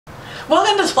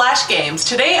Welcome to Splash Games.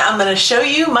 Today I'm going to show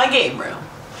you my game room.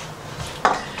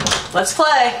 Let's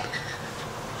play.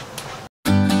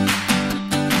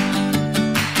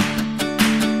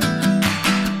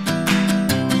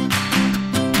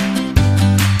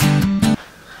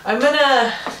 I'm going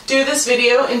to do this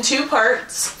video in two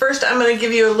parts. First I'm going to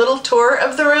give you a little tour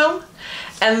of the room,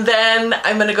 and then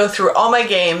I'm going to go through all my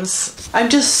games. I'm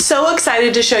just so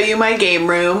excited to show you my game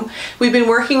room. We've been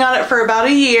working on it for about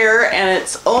a year and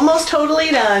it's almost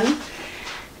totally done.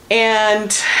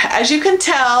 And as you can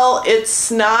tell, it's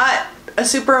not a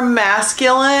super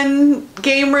masculine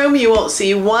game room. You won't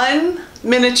see one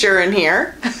miniature in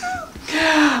here.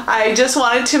 I just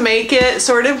wanted to make it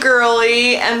sort of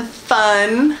girly and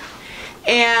fun.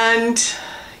 And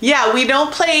yeah, we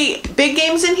don't play big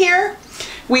games in here.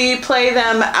 We play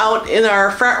them out in our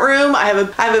front room. I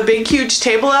have a big huge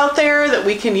table out there that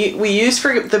we use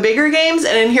for the bigger games,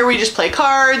 and in here we just play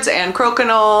cards and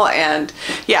crokinole and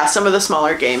yeah, some of the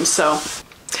smaller games. So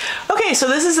okay, so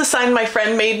this is a sign my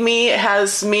friend made me. It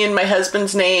has me and my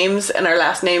husband's names and our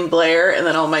last name Blair and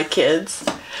then all my kids.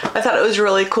 I thought it was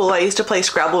really cool. I used to play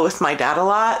Scrabble with my dad a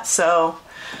lot, so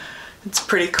it's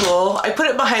pretty cool. I put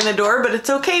it behind the door, but it's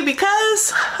okay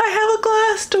because I have a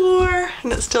glass door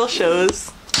and it still shows.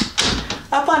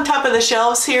 Up on top of the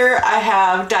shelves here, I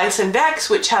have dice and decks,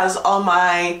 which has all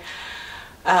my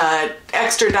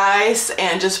extra dice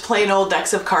and just plain old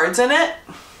decks of cards in it.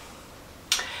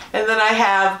 And then I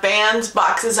have bands,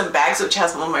 boxes, and bags, which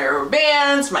has all my rubber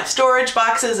bands, my storage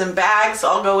boxes and bags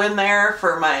all go in there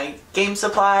for my game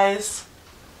supplies.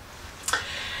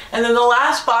 And then the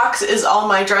last box is all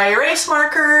my dry erase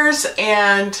markers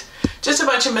and just a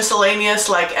bunch of miscellaneous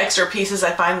like extra pieces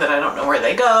I find that I don't know where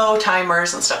they go,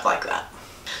 timers and stuff like that.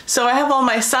 So I have all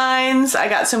my signs. I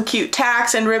got some cute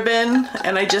tacks and ribbon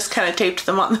and I just kind of taped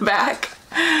them on the back.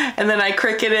 And then I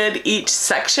cricketed each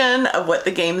section of what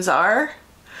the games are.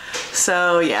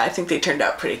 So yeah, I think they turned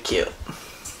out pretty cute.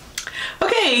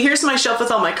 Okay, here's my shelf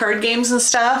with all my card games and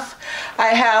stuff. I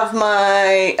have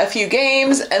a few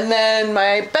games, and then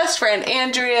my best friend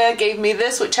Andrea gave me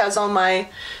this, which has all my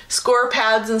score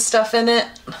pads and stuff in it.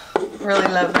 Really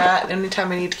love that.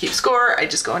 Anytime I need to keep score, I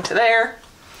just go into there.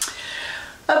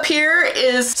 Up here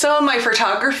is some of my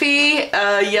photography.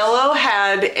 Yellow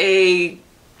had a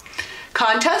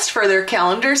contest for their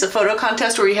calendars, a photo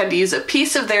contest where you had to use a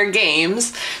piece of their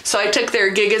games. So I took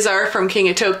their Gigazar from King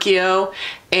of Tokyo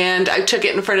and I took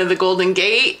it in front of the Golden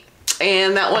Gate,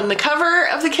 and that won the cover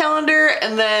of the calendar.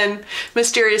 And then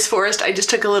Mysterious Forest, I just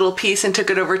took a little piece and took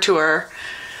it over to our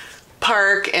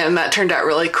park, and that turned out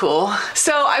really cool.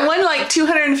 So I won like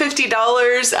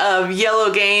 $250 of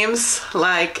yellow games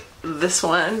like this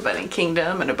one, Bunny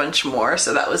Kingdom, and a bunch more,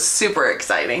 so that was super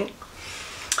exciting.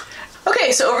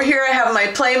 Okay, so over here I have my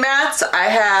play mats. I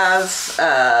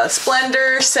have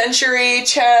Splendor, Century,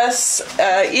 Chess,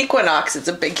 Equinox. It's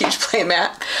a big, huge play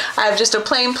mat. I have just a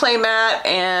plain play mat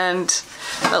and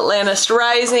Atlantis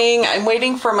Rising. I'm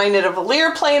waiting for my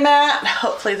Nidavellir play mat.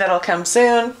 Hopefully that'll come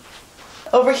soon.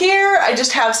 Over here I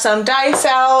just have some dice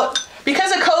out.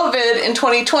 Because of COVID in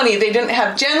 2020, they didn't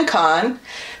have Gen Con,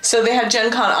 so they had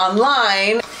Gen Con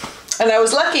online, and I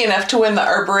was lucky enough to win the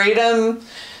Arboretum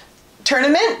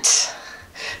tournament.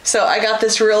 So I got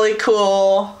this really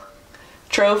cool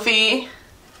trophy,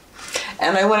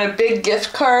 and I won a big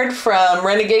gift card from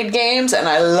Renegade Games, and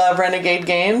I love Renegade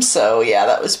Games, so yeah,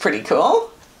 that was pretty cool.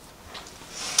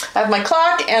 I have my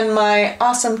clock and my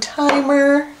awesome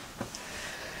timer.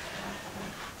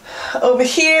 Over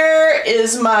here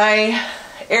is my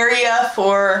area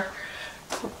for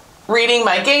reading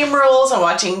my game rules and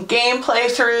watching game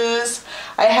playthroughs.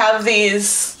 I have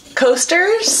these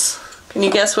coasters. Can you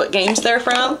guess what games they're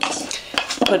from?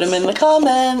 Put them in the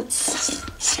comments.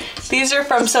 These are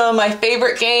from some of my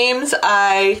favorite games.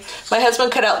 My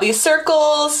husband cut out these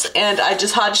circles and I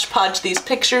just hodgepodge these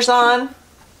pictures on.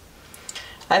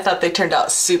 I thought they turned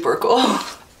out super cool.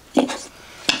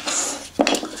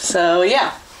 So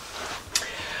yeah.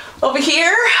 Over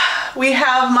here we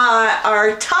have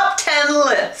our top 10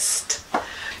 list.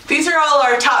 These are all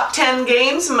our top 10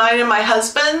 games, mine and my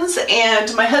husband's,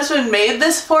 and my husband made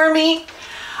this for me.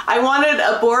 I wanted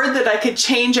a board that I could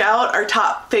change out our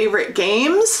top favorite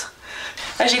games.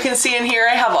 As you can see in here,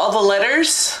 I have all the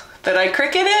letters that I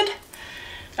cricketed.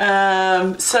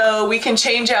 So we can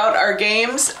change out our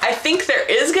games. I think there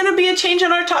is going to be a change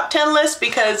on our top 10 list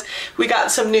because we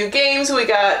got some new games. We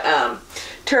got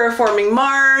Terraforming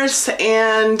Mars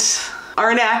and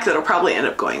Arnak that'll probably end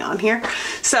up going on here.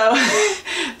 So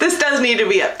this does need to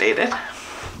be updated.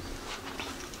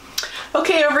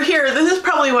 Okay, over here, this is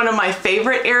probably one of my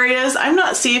favorite areas. I'm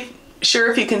not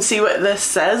sure if you can see what this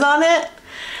says on it,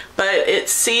 But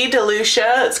it's C.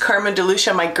 DeLucia, it's Carmen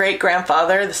DeLucia, my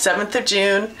great-grandfather, the 7th of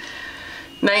June,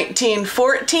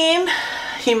 1914.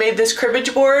 He made this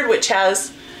cribbage board, which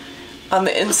has on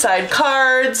the inside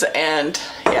cards and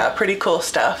yeah, pretty cool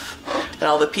stuff, and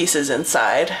all the pieces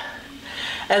inside.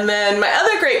 And then my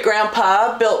other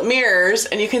great-grandpa built mirrors,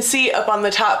 and you can see up on the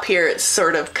top here it's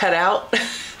sort of cut out.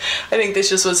 I think this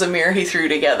just was a mirror he threw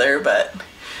together, but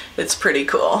it's pretty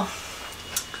cool.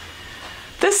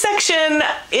 This section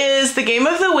is the game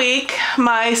of the week.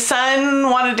 My son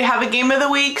wanted to have a game of the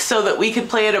week so that we could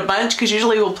play it a bunch, because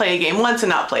usually we'll play a game once and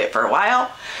not play it for a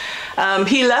while.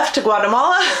 He left to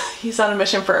Guatemala. He's on a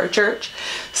mission for our church.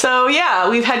 So yeah,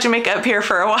 we've had Jamaica up here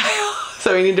for a while,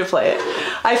 so we need to play it.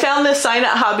 I found this sign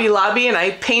at Hobby Lobby and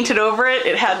I painted over it.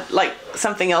 It had like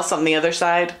something else on the other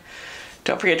side.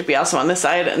 Don't forget to be awesome on this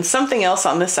side, and something else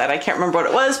on this side. I can't remember what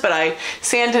it was, but I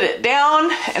sanded it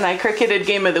down and I cricketed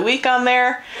Game of the Week on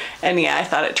there. And yeah, I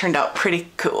thought it turned out pretty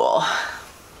cool.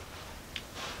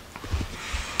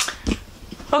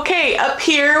 Okay, up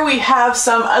here we have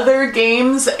some other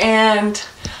games and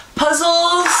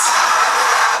puzzles.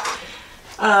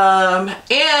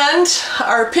 And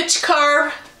our Pitch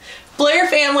Car, Blair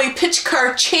Family Pitch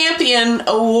Car Champion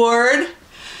Award.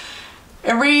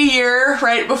 Every year,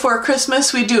 right before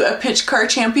Christmas, we do a Pitch Car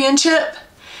Championship.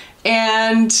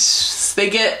 And they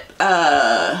get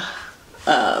a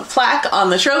plaque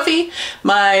on the trophy.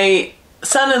 My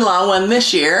son-in-law won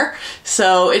this year,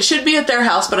 so it should be at their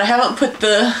house, but I haven't put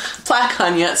the plaque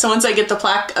on yet. So once I get the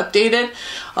plaque updated,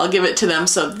 I'll give it to them.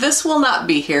 So this will not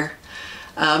be here,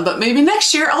 but maybe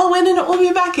next year I'll win and it will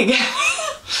be back again.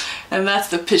 And that's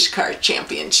the Pitch Car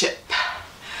Championship.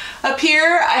 Up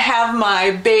here I have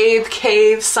my Babe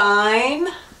Cave sign,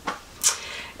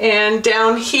 and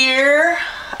down here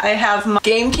I have my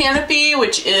game canopy,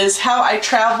 which is how I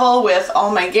travel with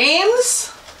all my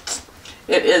games.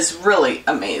 It is really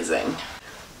amazing.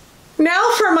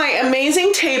 Now for my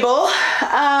amazing table.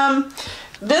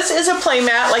 This is a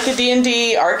playmat, like a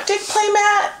D&D Arctic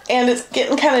playmat, and it's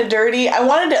getting kind of dirty. I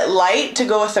wanted it light to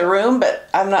go with the room, but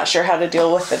I'm not sure how to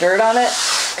deal with the dirt on it,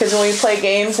 because when we play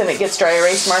games and it gets dry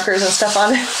erase markers and stuff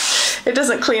on it, it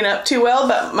doesn't clean up too well.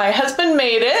 But my husband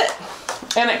made it,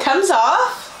 and it comes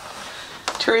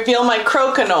off to reveal my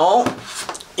crokinole.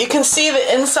 You can see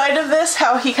the inside of this,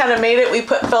 how he kind of made it. We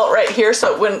put felt right here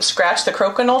so it wouldn't scratch the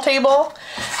crokinole table.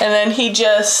 And then he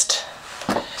just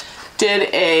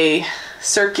did a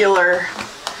circular,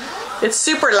 it's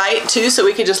super light too, so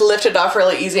we could just lift it off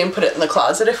really easy and put it in the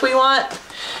closet if we want.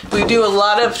 We do a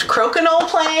lot of crokinole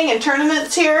playing and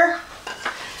tournaments here.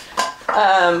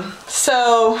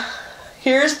 So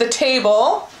here's the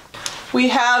table. We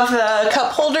have the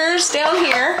cup holders down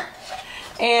here,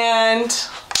 and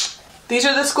these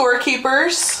are the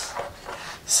scorekeepers.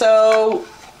 So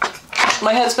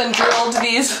my husband drilled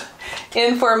these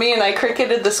in for me, and I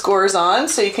cricketed the scores on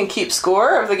so you can keep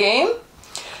score of the game.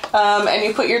 And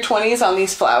you put your 20s on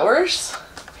these flowers.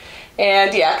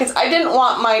 And yeah, because I didn't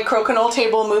want my crokinole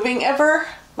table moving ever,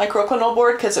 my crokinole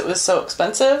board, because it was so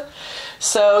expensive.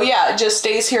 So yeah, it just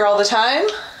stays here all the time.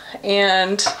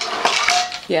 And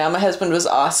yeah, my husband was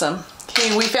awesome.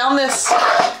 Okay, we found this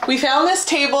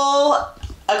table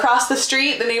across the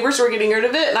street. The neighbors were getting rid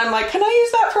of it, and I'm like, can I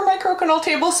use that for my crokinole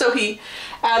table? So he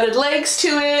added legs to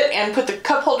it and put the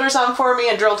cup holders on for me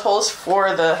and drilled holes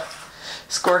for the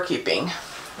scorekeeping.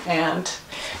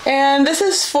 And this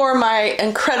is for my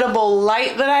incredible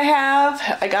light that I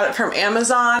have. I got it from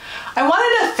Amazon. I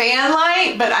wanted a fan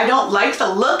light, but I don't like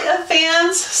the look of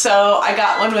fans, so I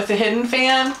got one with a hidden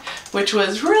fan, which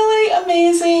was really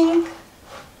amazing.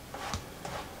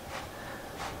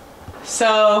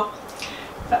 So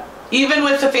even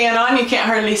with the fan on, you can't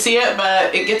hardly see it,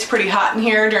 but it gets pretty hot in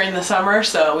here during the summer,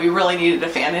 so we really needed a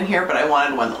fan in here, but I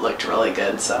wanted one that looked really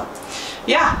good. So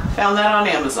yeah, found that on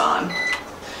Amazon.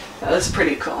 That was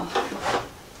pretty cool.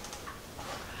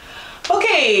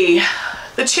 Okay,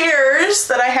 the chairs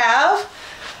that I have,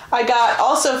 I got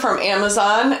also from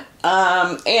Amazon,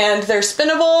 and they're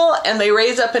spinnable and they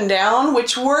raise up and down,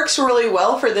 which works really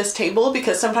well for this table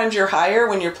because sometimes you're higher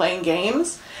when you're playing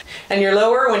games and you're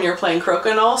lower when you're playing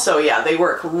crokinole. So yeah, they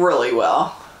work really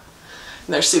well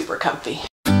and they're super comfy.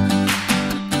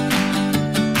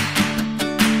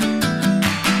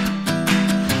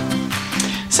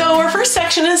 So our first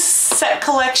section is set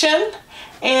collection,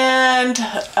 and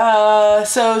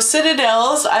so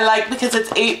Citadels I like because it's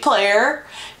 8-player.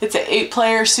 It's an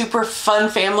 8-player super fun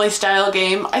family style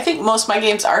game. I think most of my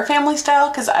games are family style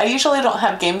because I usually don't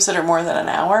have games that are more than an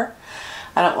hour.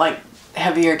 I don't like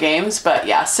heavier games, but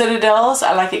yeah, Citadels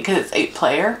I like it because it's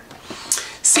 8-player.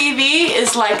 CV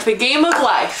is like the game of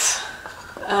life.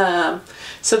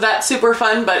 So that's super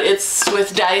fun, but it's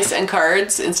with dice and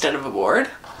cards instead of a board.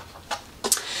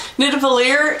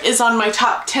 Nidavellir is on my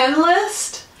top 10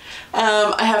 list.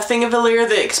 I have Thingavellir,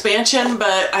 the expansion,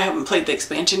 but I haven't played the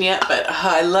expansion yet, but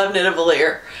I love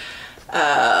Nidavellir.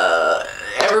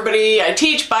 Everybody I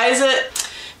teach buys it.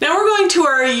 Now we're going to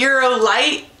our Euro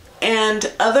Light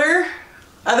and other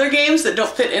games that don't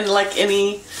fit in like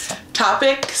any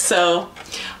topic. So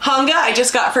Hanga I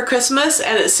just got for Christmas,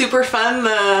 and it's super fun.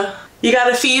 You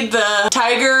gotta feed the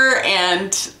tiger,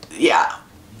 and yeah,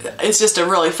 it's just a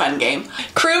really fun game.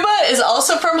 Kruba is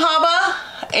also from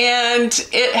Haba, and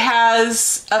it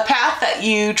has a path that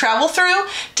you travel through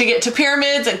to get to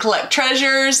pyramids and collect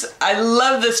treasures. I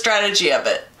love the strategy of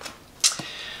it.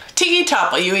 Tiki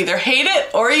Topple, you either hate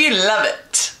it or you love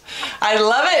it. I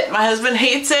love it. My husband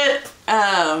hates it.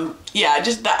 Yeah,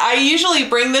 I usually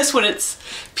bring this when it's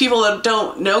people that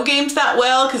don't know games that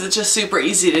well, because it's just super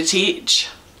easy to teach.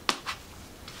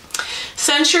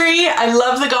 Century, I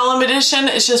love the Gollum edition.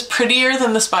 It's just prettier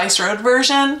than the Spice Road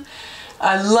version.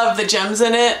 I love the gems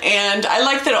in it, and I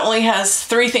like that it only has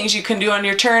 3 things you can do on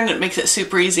your turn. It makes it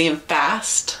super easy and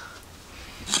fast.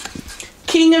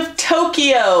 King of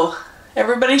Tokyo.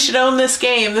 Everybody should own this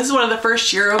game. This is one of the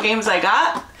first Euro games I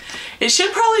got. It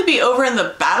should probably be over in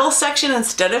the battle section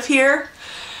instead of here.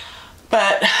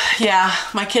 But yeah,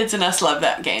 my kids and us love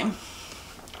that game.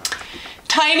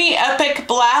 Tiny Epic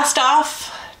Blast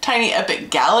Off, Tiny Epic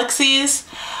Galaxies.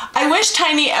 I wish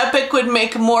Tiny Epic would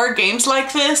make more games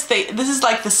like this. This is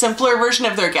like the simpler version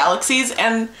of their Galaxies,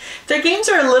 and their games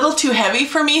are a little too heavy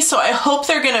for me, so I hope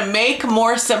they're gonna make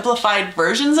more simplified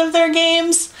versions of their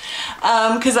games.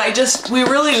 Because we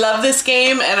really love this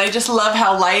game, and I just love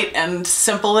how light and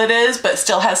simple it is, but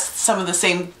still has some of the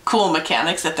same cool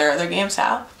mechanics that their other games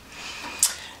have.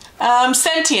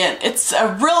 Sentient, it's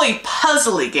a really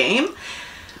puzzly game.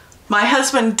 My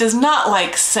husband does not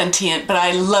like Sentient, but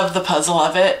I love the puzzle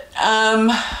of it.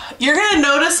 You're gonna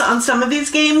notice on some of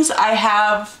these games I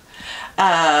have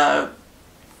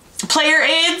player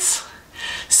aids.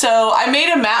 So I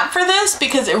made a map for this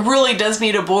because it really does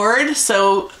need a board.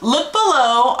 So look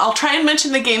below. I'll try and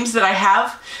mention the games that I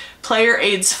have player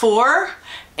aids for.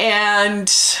 And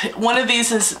one of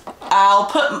these is, I'll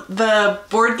put the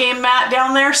board game mat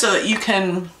down there so that you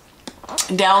can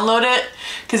download it,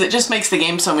 because it just makes the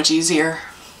game so much easier.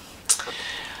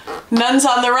 Nuns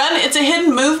on the Run. It's a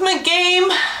hidden movement game.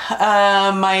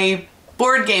 My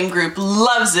board game group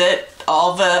loves it.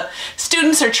 All the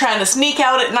students are trying to sneak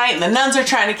out at night and the nuns are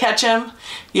trying to catch them.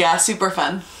 Yeah, super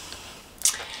fun.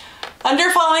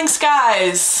 Under Falling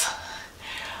Skies.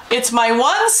 It's my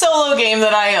one solo game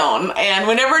that I own, and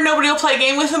whenever nobody will play a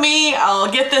game with me, I'll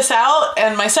get this out,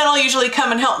 and my son will usually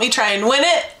come and help me try and win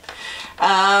it.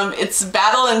 It's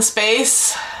battle in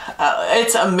space.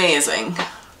 It's amazing.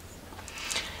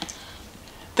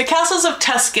 The Castles of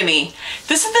Tuscany.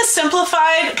 This is the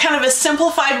simplified, kind of a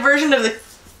simplified version of the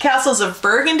Castles of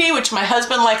Burgundy, which my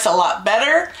husband likes a lot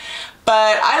better.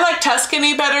 But I like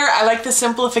Tuscany better. I like the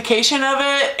simplification of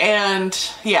it, and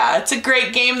yeah, it's a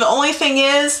great game. The only thing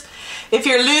is, if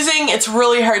you're losing, it's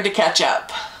really hard to catch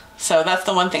up. So that's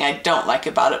the one thing I don't like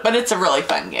about it, but it's a really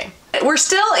fun game. We're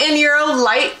still in Euro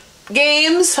Light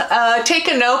games. Take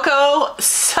a Noko,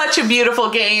 such a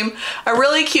beautiful game. A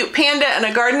really cute panda and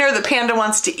a gardener. The panda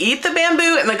wants to eat the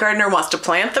bamboo and the gardener wants to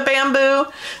plant the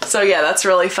bamboo. So yeah, that's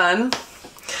really fun.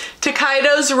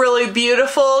 Tokaido's really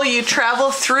beautiful. You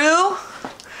travel through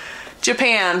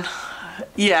Japan.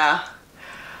 Yeah.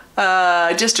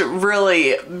 Just a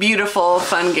really beautiful,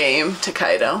 fun game,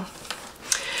 Tokaido.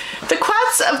 The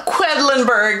Quacks of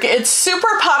Quedlinburg. It's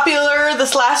super popular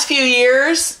this last few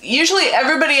years. Usually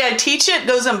everybody I teach it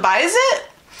goes and buys it.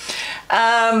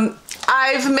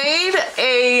 I've made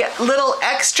a little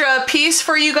extra piece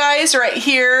for you guys right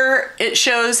here. It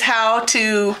shows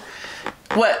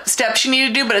what steps you need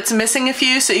to do, but it's missing a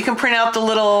few, so you can print out the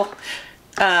little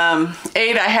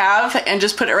aid I have and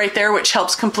just put it right there, which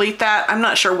helps complete that. I'm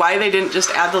not sure why they didn't just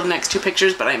add the next 2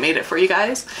 pictures, but I made it for you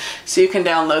guys, so you can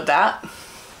download that.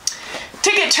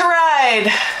 Ticket to Ride,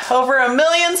 over 1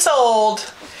 million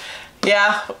sold.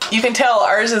 Yeah, you can tell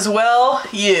ours is well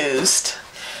used.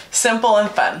 Simple and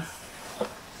fun.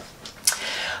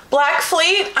 Black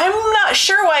Fleet, I'm not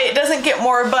sure why it doesn't get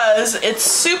more buzz. It's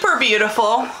super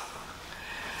beautiful.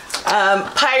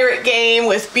 Pirate game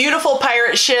with beautiful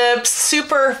pirate ships,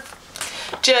 super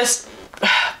just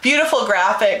beautiful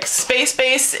graphics. Space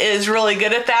Base is really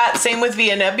good at that, same with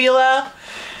Via Nebula.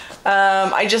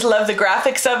 I just love the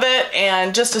graphics of it,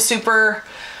 and just a super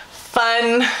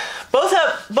fun, both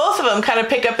of them kind of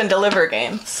pick up and deliver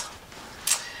games.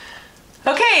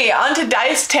 Okay, on to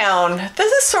Dice Town.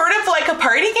 This is sort of like a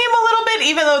party game a little bit,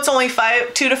 even though it's only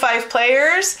 2 to 5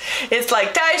 players. It's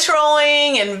like dice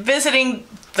rolling and visiting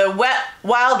the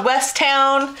Wild West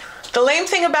town. The lame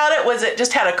thing about it was it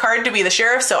just had a card to be the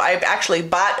sheriff, so I actually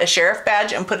bought a sheriff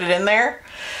badge and put it in there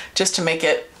just to make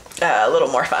it a little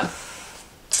more fun.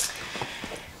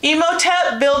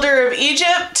 Imhotep, Builder of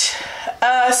Egypt.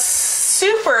 A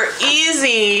super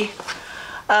easy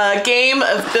game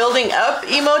of building up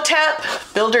Imhotep,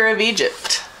 Builder of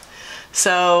Egypt.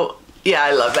 So yeah,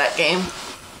 I love that game.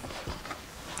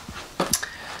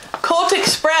 Colt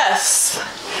Express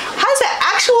has an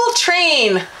actual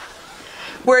train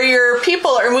where your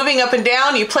people are moving up and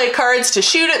down. You play cards to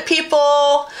shoot at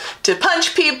people, to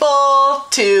punch people,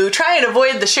 to try and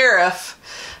avoid the sheriff,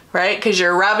 right? Because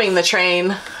you're robbing the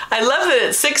train. I love that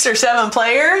it's 6 or 7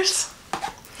 players.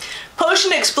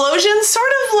 Potion Explosion,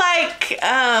 sort of like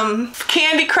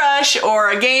Candy Crush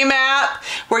or a game app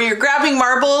where you're grabbing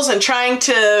marbles and trying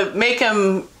to make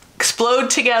them explode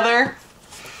together.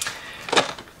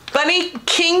 Bunny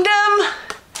Kingdom.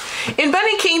 In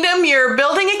Bunny Kingdom, you're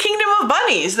building a kingdom of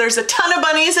bunnies. There's a ton of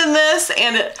bunnies in this,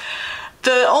 and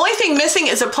the only thing missing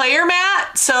is a player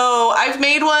mat. So I've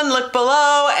made one, look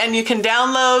below, and you can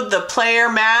download the player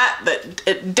mat that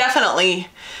it desperately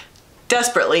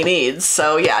needs.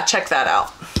 So yeah, check that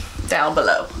out down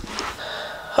below.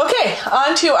 Okay,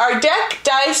 on to our deck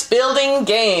dice building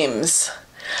games.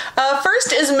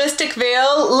 First is Mystic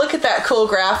Vale. Look at that cool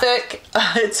graphic.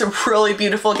 It's a really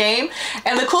beautiful game.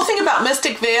 And the cool thing about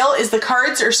Mystic Vale is the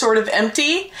cards are sort of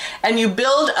empty and you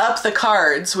build up the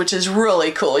cards, which is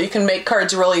really cool. You can make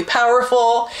cards really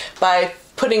powerful by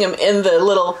putting them in the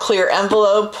little clear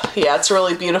envelope. Yeah, it's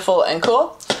really beautiful and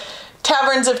cool.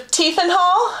 Taverns of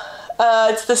Tiefenhall.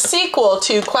 It's the sequel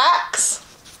to Quacks.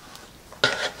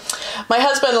 My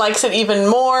husband likes it even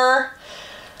more.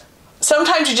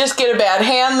 Sometimes you just get a bad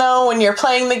hand though when you're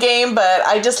playing the game, but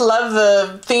I just love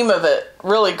the theme of it.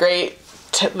 Really great.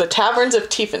 The Taverns of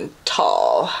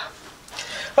Tiefenthal.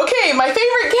 Okay, my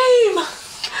favorite game!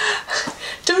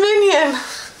 Dominion.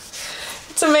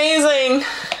 It's amazing.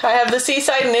 I have the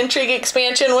Seaside and Intrigue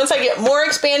expansion. Once I get more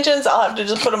expansions, I'll have to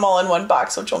just put them all in one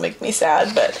box, which will make me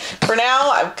sad. But for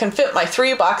now, I can fit my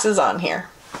 3 boxes on here.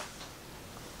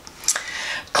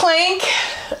 Clank,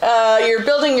 you're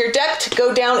building your deck to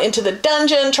go down into the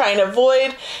dungeon, trying to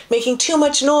avoid making too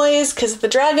much noise because the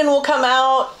dragon will come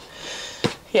out.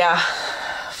 Yeah,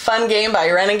 fun game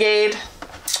by Renegade.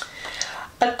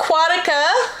 Aquatica.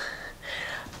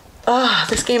 Oh,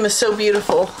 this game is so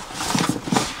beautiful.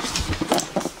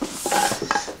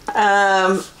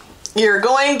 You're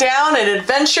going down and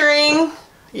adventuring.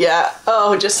 Yeah,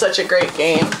 oh, just such a great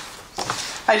game.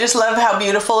 I just love how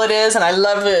beautiful it is, and I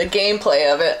love the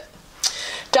gameplay of it.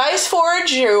 Dice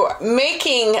Forge, you're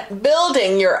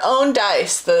building your own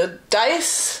dice. The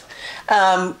dice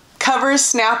covers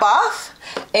snap off,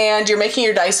 and you're making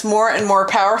your dice more and more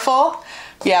powerful.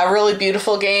 Yeah, really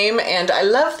beautiful game, and I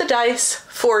love the dice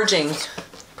forging.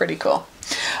 Pretty cool.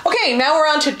 Okay, now we're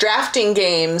on to drafting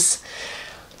games.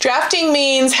 Drafting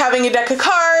means having a deck of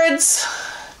cards,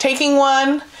 taking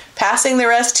one, passing the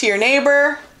rest to your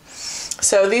neighbor.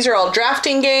 So these are all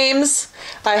drafting games.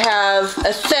 I have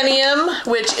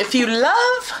Athenium, which if you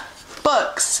love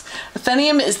books,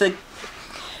 Athenium is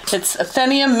it's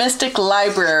Athenium Mystic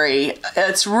Library.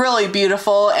 It's really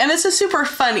beautiful and it's a super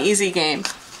fun, easy game.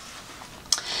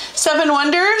 Seven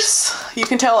Wonders, you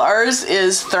can tell ours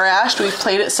is thrashed. We've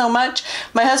played it so much.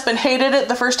 My husband hated it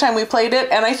the first time we played it,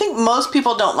 and I think most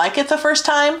people don't like it the first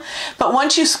time, but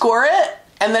once you score it,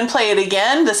 and then play it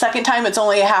again, the second time it's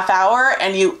only a half hour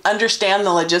and you understand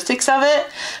the logistics of it.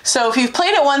 So if you've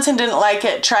played it once and didn't like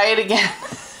it, try it again.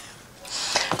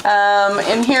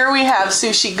 And here we have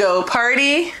Sushi Go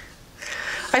Party.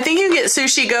 I think you can get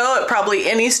Sushi Go at probably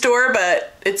any store,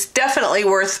 but it's definitely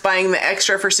worth buying the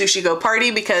extra for Sushi Go Party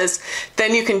because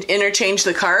then you can interchange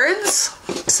the cards.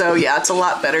 So yeah, it's a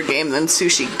lot better game than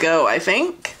Sushi Go, I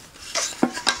think.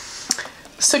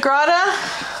 Sagrada.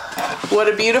 What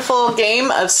a beautiful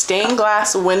game of stained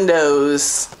glass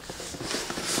windows.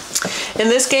 In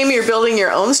this game, you're building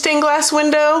your own stained glass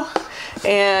window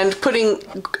and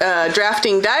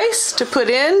drafting dice to put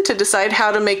in to decide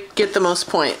how to get the most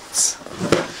points.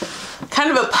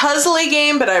 Kind of a puzzly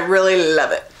game, but I really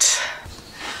love it.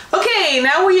 Okay,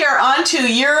 now we are on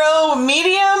to Euro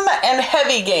medium and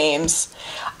heavy games.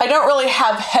 I don't really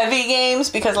have heavy games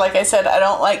because, like I said, I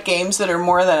don't like games that are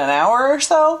more than an hour or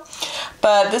so.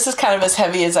 But this is kind of as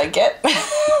heavy as I get.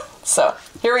 So,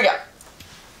 here we go.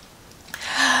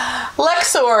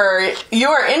 Lexor, you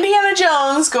are Indiana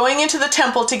Jones going into the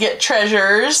temple to get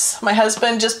treasures. My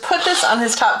husband just put this on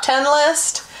his top 10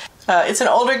 list. It's an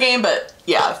older game, but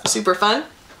yeah, super fun.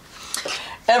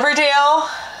 Everdale,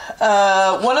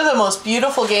 one of the most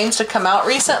beautiful games to come out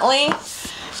recently.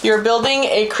 You're building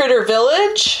a critter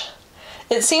village.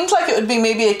 It seems like it would be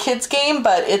maybe a kid's game,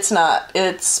 but it's not.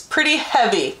 It's pretty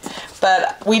heavy,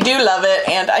 but we do love it,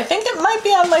 and I think it might be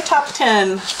on my top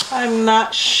 10. I'm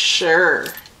not sure.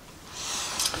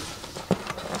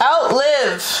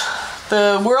 Outlive.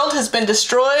 The world has been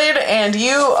destroyed, and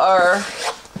you are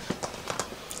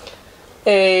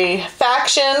a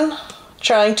faction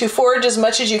trying to forage as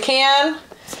much as you can.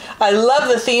 I love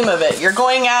the theme of it. You're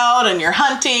going out and you're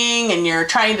hunting and you're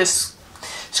trying to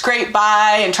scrape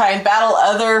by and try and battle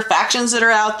other factions that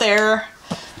are out there.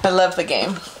 I love the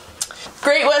game.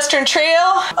 Great Western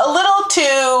Trail, a little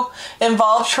too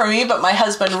involved for me, but my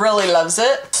husband really loves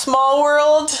it. Small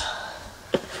World,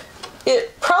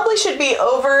 it probably should be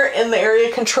over in the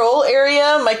area control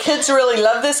area. My kids really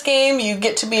love this game. You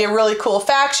get to be a really cool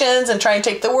factions and try and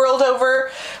take the world over,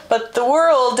 but the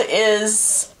world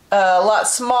is a lot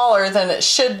smaller than it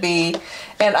should be,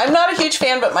 and I'm not a huge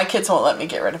fan, but my kids won't let me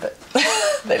get rid of it.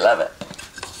 They love it.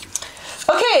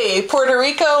 Okay, Puerto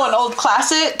Rico, an old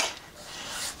classic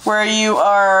where you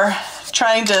are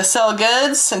trying to sell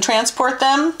goods and transport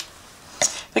them.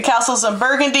 The Castles of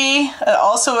Burgundy,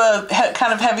 also a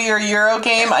kind of heavier Euro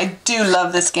game. I do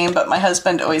love this game, but my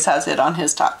husband always has it on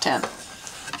his top 10.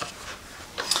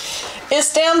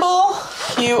 Istanbul,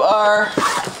 you are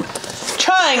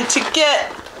trying to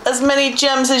get as many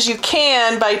gems as you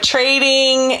can by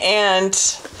trading, and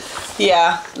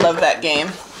yeah, love that game.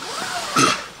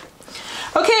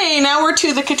 Okay, now we're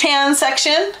to the Catan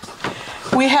section.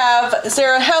 We have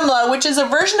Zarahemla, which is a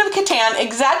version of Catan,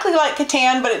 exactly like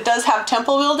Catan, but it does have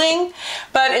temple building,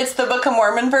 but it's the Book of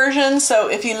Mormon version. So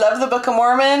if you love the Book of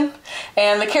Mormon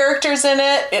and the characters in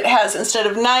it, it has, instead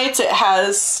of knights, it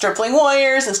has stripling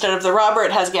warriors. Instead of the robber,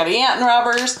 it has Gadianton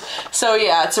robbers. So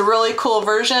yeah, it's a really cool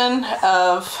version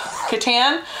of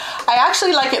Catan. I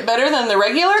actually like it better than the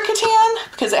regular Catan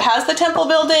because it has the temple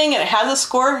building and it has a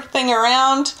score thing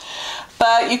around,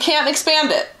 but you can't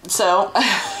expand it. So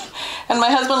and my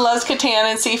husband loves Catan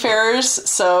and Seafarers,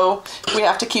 so we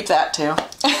have to keep that too.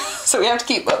 So we have to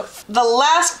keep both. The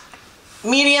last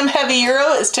medium heavy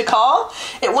Euro is Tikal.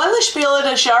 It won the Spiel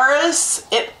des Jahres.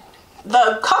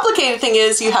 The complicated thing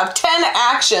is you have 10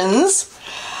 actions,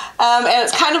 and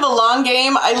it's kind of a long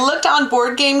game. I looked on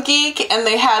Board Game Geek and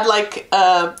they had like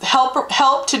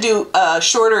help to do a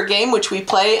shorter game, which we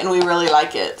play and we really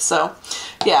like it. So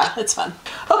yeah, it's fun.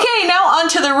 Okay, now on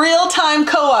to the real-time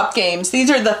co-op games.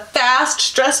 These are the fast,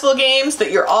 stressful games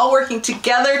that you're all working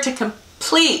together to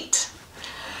complete.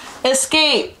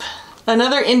 Escape,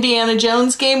 another Indiana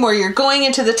Jones game where you're going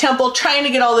into the temple trying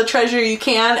to get all the treasure you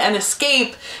can and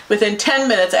escape within 10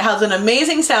 minutes. It has an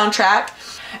amazing soundtrack.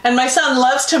 And my son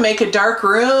loves to make a dark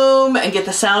room and get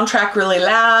the soundtrack really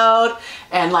loud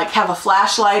and like have a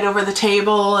flashlight over the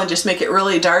table and just make it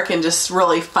really dark and just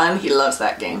really fun. He loves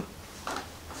that game.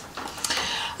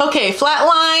 Okay,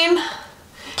 Flatline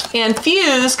and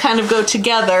Fuse kind of go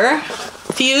together.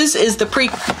 Fuse is the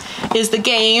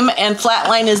game and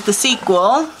Flatline is the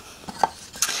sequel.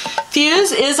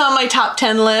 Fuse is on my top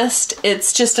 10 list.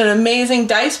 It's just an amazing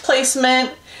dice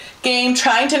placement game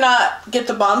trying to not get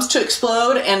the bombs to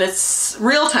explode, and it's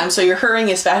real time, so you're hurrying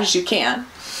as fast as you can.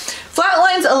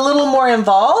 Flatline's a little more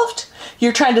involved.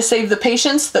 You're trying to save the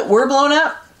patients that were blown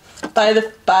up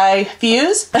by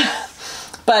Fuse.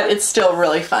 But it's still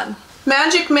really fun.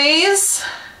 Magic Maze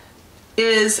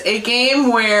is a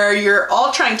game where you're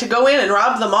all trying to go in and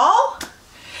rob them all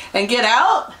and get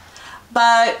out,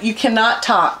 but you cannot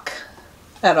talk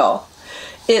at all.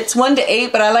 It's 1 to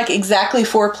 8, but I like exactly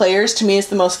 4 players. To me, it's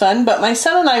the most fun. But my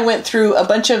son and I went through a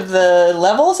bunch of the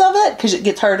levels of it because it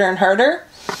gets harder and harder,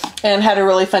 and had a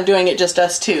really fun doing it, just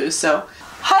us two. So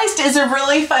Heist is a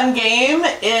really fun game.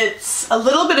 It's a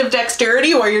little bit of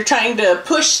dexterity where you're trying to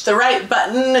push the right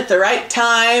button at the right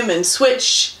time and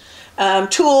switch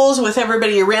tools with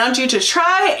everybody around you to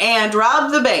try and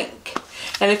rob the bank.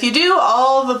 And if you do,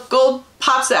 all the gold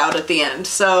pops out at the end.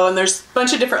 So, and there's a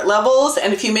bunch of different levels,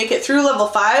 and if you make it through level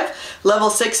 5,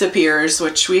 level 6 appears,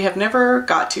 which we have never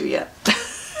got to yet.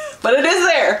 But it is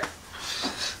there.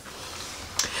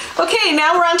 Okay,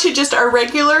 now we're on to just our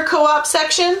regular co-op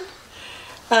section.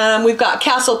 We've got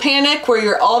Castle Panic, where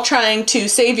you're all trying to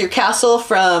save your castle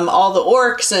from all the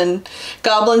orcs and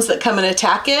goblins that come and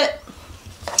attack it.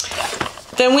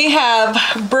 Then we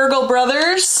have Burgle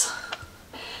Brothers,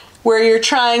 where you're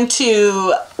trying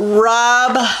to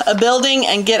rob a building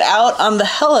and get out on the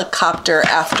helicopter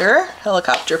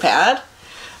pad.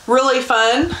 Really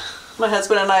fun. My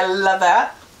husband and I love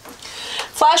that.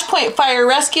 Flashpoint Fire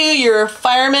Rescue. You're a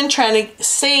fireman trying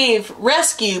to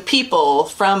rescue people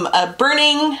from a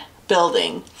burning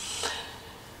building.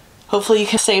 Hopefully you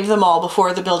can save them all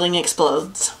before the building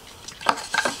explodes.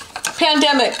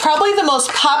 Pandemic, probably the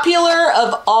most popular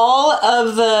of all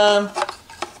of the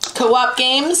co-op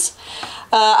games.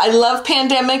 I love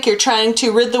Pandemic. You're trying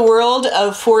to rid the world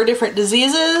of 4 different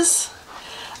diseases.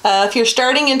 If you're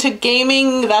starting into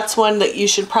gaming, that's one that you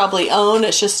should probably own.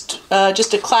 It's just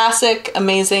a classic,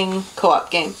 amazing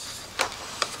co-op game.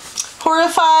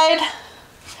 Horrified.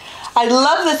 I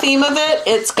love the theme of it.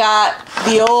 It's got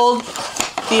the old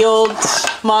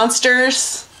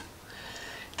monsters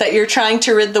that you're trying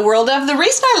to rid the world of. The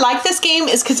reason I like this game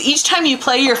is because each time you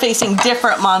play, you're facing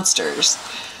different monsters.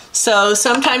 So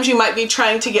sometimes you might be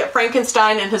trying to get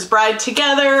Frankenstein and his bride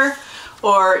together,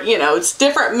 or, you know, it's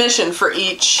different mission for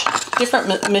each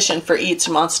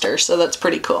monster, so that's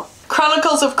pretty cool.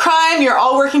 Chronicles of Crime, you're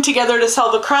all working together to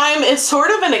solve a crime. It's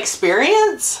sort of an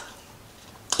experience.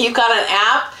 You've got an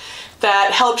app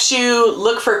that helps you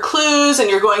look for clues, and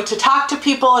you're going to talk to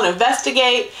people and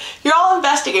investigate. You're all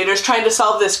investigators trying to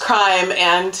solve this crime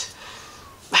and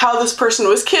how this person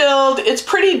was killed. It's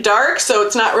pretty dark, so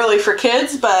it's not really for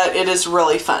kids, but it is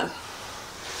really fun.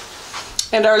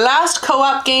 And our last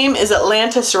co-op game is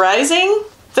Atlantis Rising.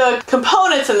 The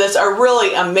components in this are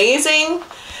really amazing.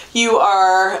 You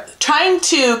are trying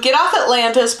to get off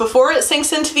Atlantis before it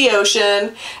sinks into the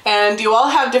ocean, and you all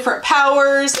have different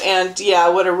powers, and yeah,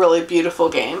 what a really beautiful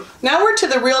game. Now we're to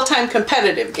the real-time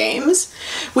competitive games.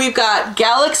 We've got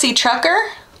Galaxy Trucker,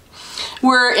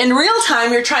 where in real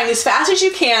time you're trying as fast as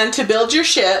you can to build your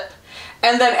ship,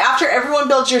 and then after everyone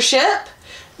builds your ship,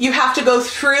 you have to go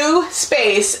through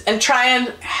space and try and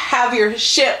have your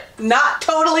ship not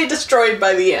totally destroyed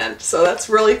by the end. So that's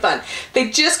really fun. They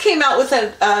just came out with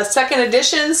a second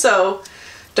edition, so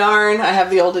darn, I have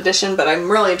the old edition, but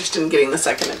I'm really interested in getting the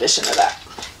second edition of that.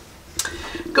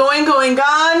 Going, Going,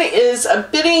 Gone is a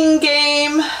bidding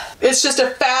game. It's just a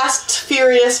fast,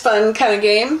 furious, fun kind of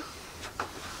game.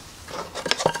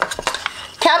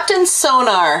 Captain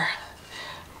Sonar.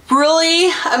 Really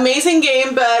amazing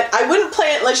game, but I wouldn't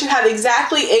play it unless you had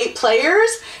exactly 8 players,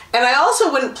 and I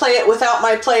also wouldn't play it without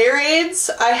my player aids.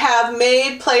 I have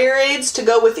made player aids to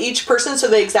go with each person so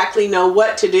they exactly know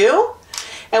what to do,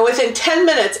 and within 10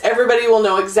 minutes everybody will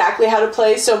know exactly how to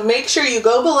play, so make sure you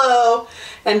go below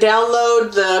and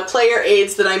download the player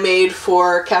aids that I made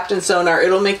for Captain Sonar.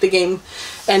 It'll make the game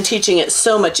and teaching it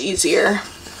so much easier.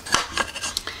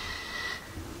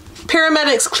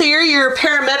 Paramedics Clear, you're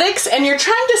paramedics and you're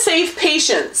trying to save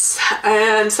patients,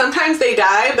 and sometimes they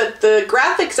die, but the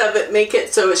graphics of it make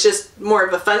it so it's just more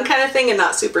of a fun kind of thing and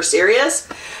not super serious.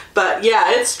 But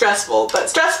yeah, it's stressful, but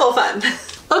stressful fun.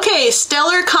 Okay,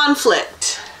 Stellar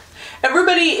Conflict.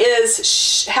 Everybody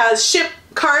has ship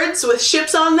cards with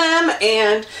ships on them,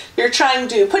 and you're trying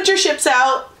to put your ships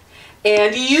out,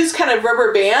 and you use kind of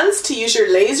rubber bands to use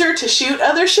your laser to shoot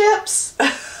other ships.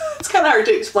 It's kind of hard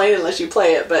to explain unless you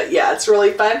play it, but yeah, it's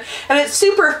really fun. And it's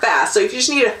super fast, so if you just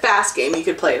need a fast game, you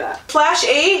could play that. Flash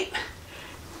 8.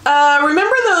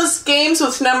 Remember those games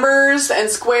with numbers and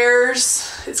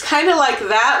squares? It's kind of like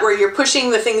that, where you're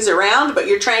pushing the things around, but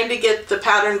you're trying to get the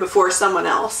pattern before someone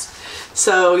else.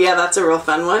 So yeah, that's a real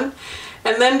fun one.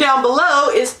 And then down below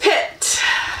is Pit.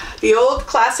 The old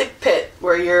classic Pit,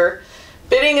 where you're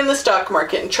bidding in the stock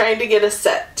market and trying to get a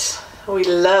set. We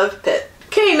love Pit.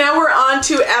 Okay, now we're on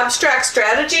to abstract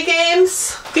strategy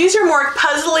games. These are more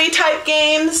puzzly type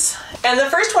games. And the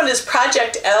first one is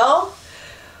Project L.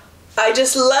 I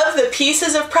just love the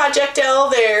pieces of Project L.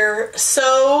 They're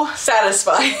so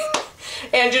satisfying.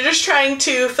 And you're just trying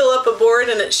to fill up a board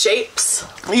and its shapes.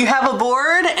 You have a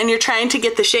board and you're trying to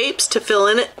get the shapes to fill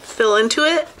into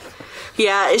it.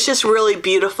 Yeah, it's just really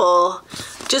beautiful.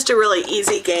 Just a really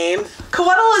easy game.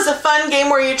 Queddle is a fun game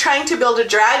where you're trying to build a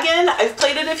dragon. I've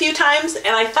played it a few times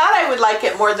and I thought I would like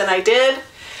it more than I did,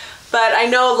 but I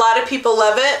know a lot of people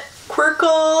love it.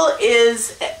 Quirkle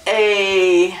is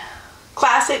a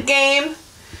classic game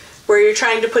where you're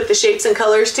trying to put the shapes and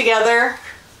colors together.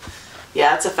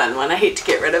 Yeah, it's a fun one. I hate to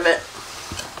get rid of it.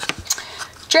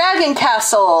 Dragon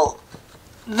Castle.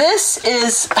 This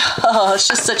is, oh, it's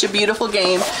just such a beautiful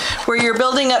game where you're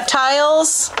building up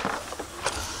tiles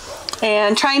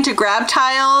and trying to grab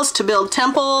tiles to build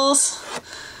temples.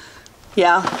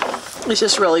 Yeah, it's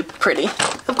just really pretty.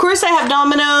 Of course I have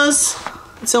dominoes.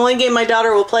 It's the only game my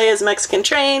daughter will play as Mexican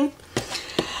Train.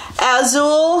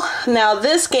 Azul. Now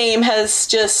this game has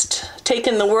just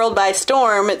taken the world by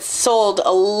storm. It's sold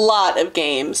a lot of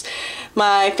games.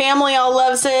 My family all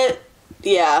loves it.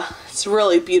 Yeah, it's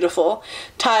really beautiful.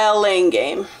 Tile laying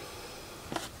game.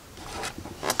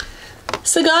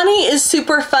 Sagani is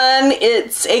super fun.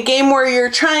 It's a game where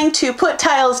you're trying to put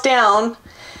tiles down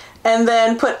and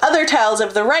then put other tiles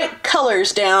of the right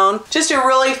colors down. Just a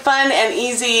really fun and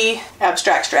easy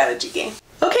abstract strategy game.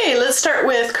 Okay, let's start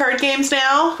with card games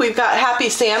now. We've got Happy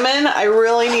Salmon. I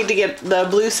really need to get the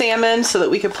blue salmon so that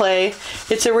we could play.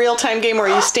 It's a real-time game where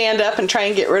you stand up and try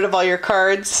and get rid of all your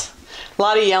cards. A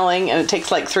lot of yelling, and it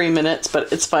takes like 3 minutes,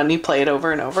 but it's fun. You play it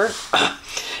over and over.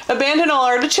 Abandon all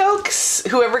artichokes.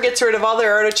 Whoever gets rid of all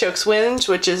their artichokes wins,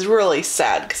 which is really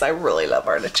sad because I really love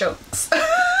artichokes.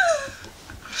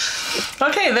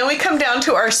 Okay, then we come down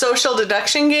to our social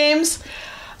deduction games.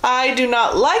 I do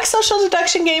not like social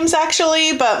deduction games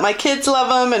actually, but my kids love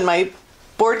them and my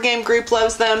board game group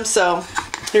loves them, so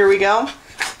here we go.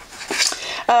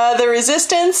 The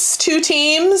Resistance, 2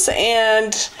 teams,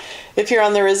 and if you're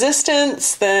on the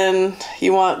Resistance, then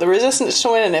you want the Resistance to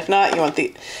win, and if not, you want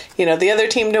the other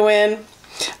team to win.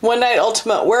 One Night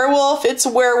Ultimate Werewolf. It's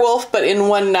werewolf, but in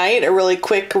one night, a really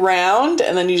quick round,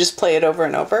 and then you just play it over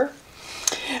and over.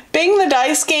 Bang the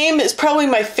Dice game is probably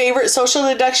my favorite social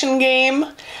deduction game.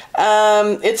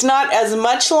 It's not as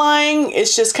much lying,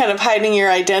 it's just kind of hiding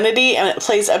your identity, and it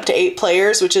plays up to 8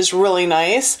 players, which is really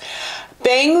nice.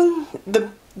 Bang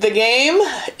the game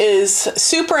is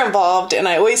super involved, and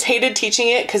I always hated teaching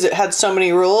it because it had so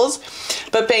many rules,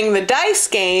 but Bang the Dice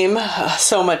game,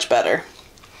 so much better.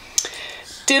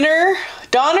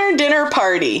 Donner Dinner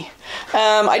Party.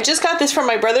 I just got this from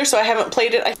my brother, so I haven't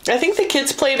played it. I think the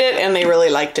kids played it and they really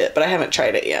liked it, but I haven't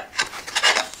tried it yet.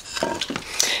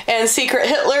 And Secret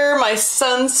Hitler, my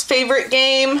son's favorite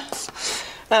game.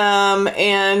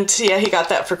 And yeah, he got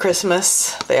that for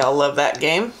Christmas. They all love that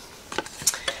game.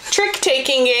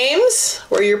 Trick-taking games,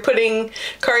 where you're putting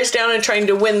cards down and trying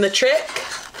to win the trick.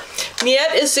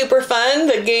 Niet is super fun.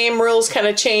 The game rules kind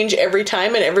of change every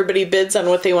time, and everybody bids on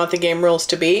what they want the game rules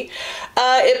to be.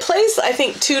 It plays, I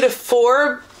think, 2 to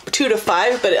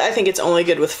 5, but I think it's only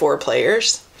good with 4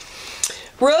 players.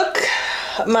 Rook,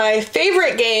 my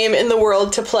favorite game in the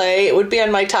world to play. It would be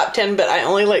on my top 10, but I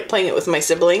only like playing it with my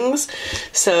siblings.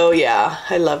 So yeah,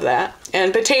 I love that.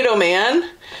 And Potato Man,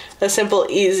 a simple,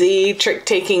 easy,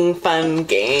 trick-taking, fun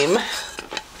game.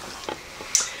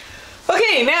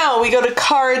 Okay, now we go to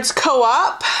cards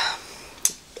co-op.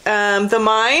 The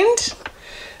Mind,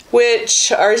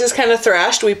 which ours is kind of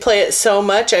thrashed. We play it so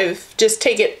much, I just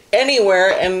take it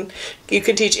anywhere and you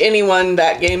can teach anyone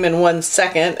that game in 1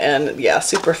 second, and yeah,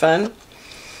 super fun.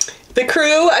 The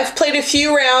Crew, I've played a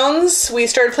few rounds. We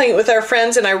started playing it with our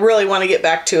friends and I really want to get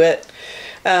back to it.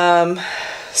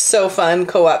 So fun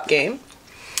co-op game.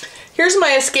 Here's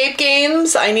my escape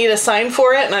games. I need a sign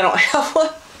for it and I don't have one.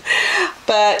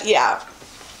 But yeah,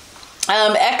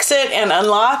 Exit and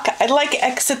Unlock. I like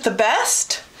Exit the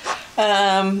best,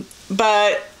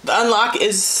 but Unlock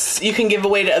is, you can give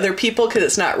away to other people because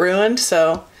it's not ruined.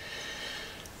 So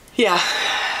yeah,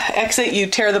 Exit, you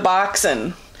tear the box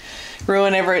and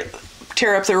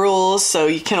tear up the rules, so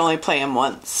you can only play them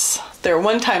once. They're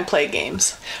one-time play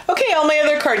games. Okay, all my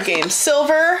other card games.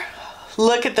 Silver,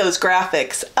 look at those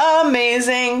graphics,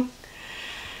 amazing.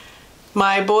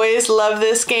 My boys love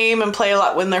this game and play a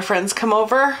lot when their friends come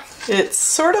over. It's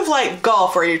sort of like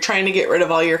golf where you're trying to get rid of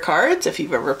all your cards, if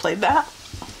you've ever played that.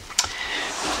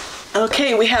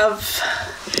 Okay, we have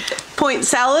Point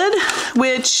Salad,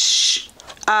 which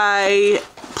I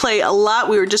play a lot.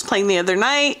 We were just playing the other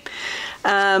night.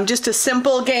 Just a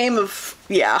simple game of,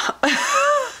 yeah,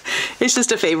 it's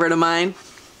just a favorite of mine.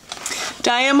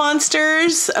 Dia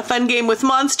Monsters, a fun game with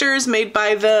monsters made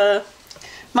by the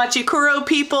Machikuro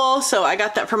people, so I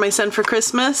got that for my son for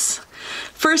Christmas.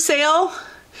 For Sale,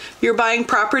 you're buying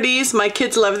properties. My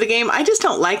kids love the game. I just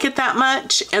don't like it that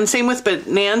much, and same with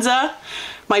Bonanza.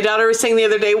 My daughter was saying the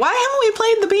other day, why haven't we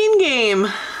played the bean game?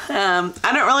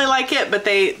 I don't really like it, but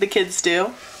the kids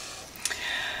do.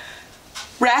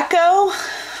 Racco,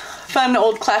 fun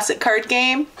old classic card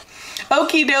game.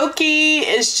 Okie Dokie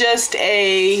is just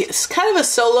it's kind of a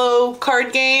solo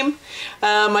card game.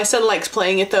 My son likes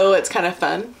playing it though, it's kind of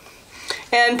fun.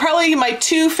 And probably my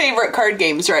 2 favorite card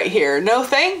games right here. No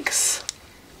Thanks,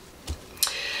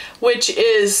 which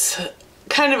is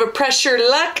kind of a pressure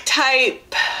luck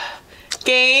type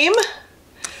game,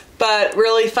 but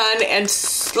really fun and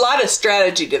a lot of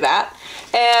strategy to that.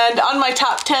 And on my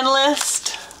top 10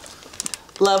 list,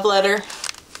 Love Letter.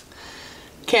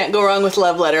 Can't go wrong with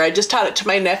Love Letter. I just taught it to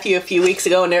my nephew a few weeks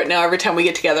ago, and now every time we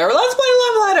get together, let's play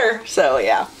Love Letter. So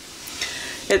yeah.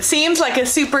 It seems like a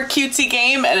super cutesy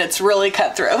game, and it's really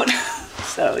cutthroat.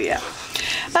 So yeah.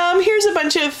 Here's a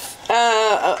bunch of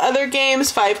other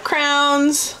games. 5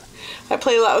 Crowns. I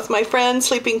play a lot with my friends.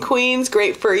 Sleeping Queens,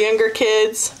 great for younger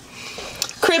kids.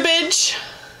 Cribbage.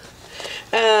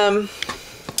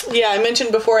 Yeah, I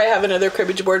mentioned before I have another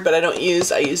cribbage board, but I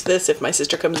use this if my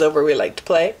sister comes over. We like to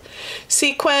play.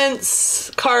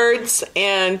 Sequence, cards,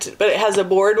 but it has a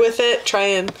board with it. Try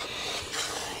and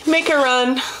make a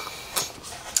run.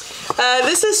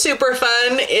 This is super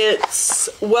fun. It's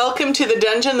Welcome to the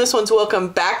Dungeon. This one's Welcome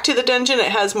Back to the Dungeon.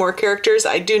 It has more characters.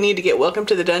 I do need to get Welcome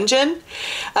to the Dungeon.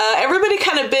 Everybody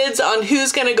kind of bids on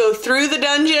who's going to go through the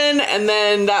dungeon, and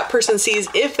then that person sees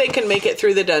if they can make it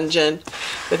through the dungeon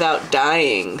without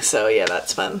dying. So yeah,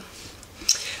 that's fun.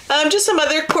 Just some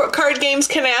other card games.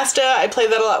 Canasta. I play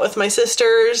that a lot with my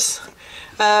sisters.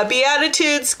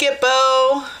 Beatitude,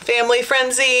 Skip-Bo, Family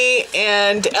Frenzy,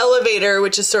 and Elevator,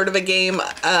 which is sort of a game,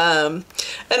 an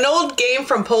old game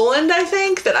from Poland, I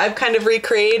think, that I've kind of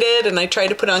recreated and I tried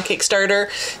to put on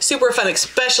Kickstarter. Super fun,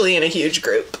 especially in a huge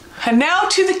group. And now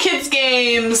to the kids'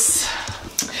 games.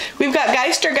 We've got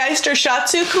Geister,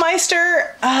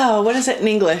 Schatzsuchmeister. Oh, what is it in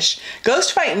English?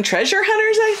 Ghost Fight and Treasure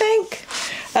Hunters, I think.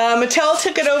 Mattel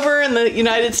took it over in the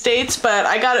United States, but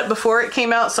I got it before it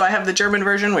came out, so I have the German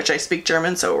version, which I speak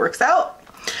German, so it works out.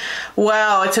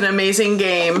 Wow, it's an amazing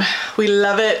game. We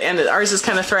love it, and ours is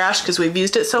kind of thrashed because we've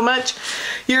used it so much.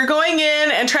 You're going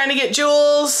in and trying to get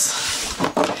jewels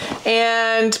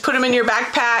and put them in your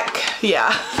backpack.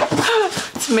 Yeah,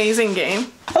 it's an amazing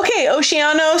game. Okay,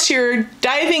 Oceanos, you're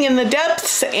diving in the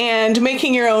depths and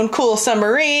making your own cool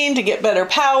submarine to get better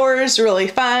powers, really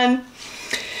fun.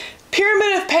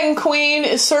 Pyramid of Penguin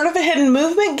is sort of a hidden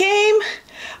movement game.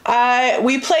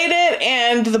 We played it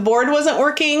and the board wasn't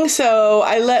working, so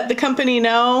I let the company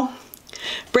know,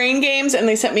 Brain Games, and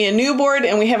they sent me a new board,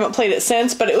 and we haven't played it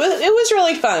since, but it was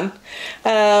really fun.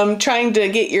 Trying to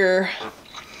get your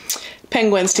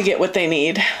penguins to get what they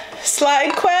need.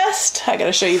 Slide Quest, I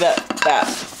gotta show you that.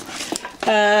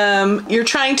 You're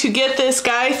trying to get this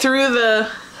guy through the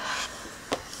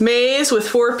maze with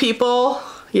 4 people.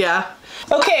 Yeah.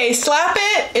 Okay, Slap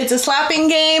It. It's a slapping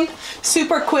game,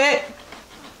 super quick.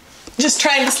 Just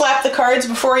trying to slap the cards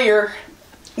before your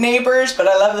neighbors, but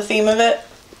I love the theme of it.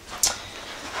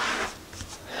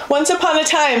 Once Upon a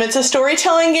Time, it's a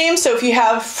storytelling game, so if you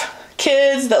have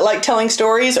kids that like telling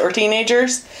stories or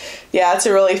teenagers, yeah, it's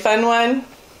a really fun one.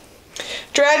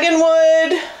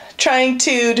 Dragonwood, trying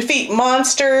to defeat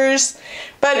monsters,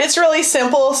 but it's really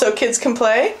simple so kids can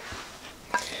play.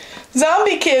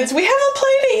 Zombie Kids, we haven't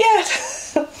played it yet.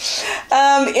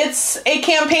 It's a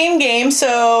campaign game,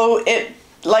 so it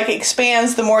like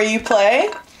expands the more you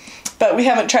play, but we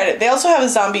haven't tried it. They also have a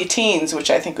Zombie Teens, which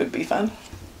I think would be fun.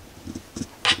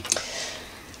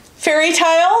 Fairy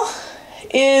Tale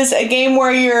is a game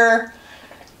where you're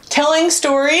telling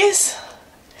stories.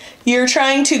 You're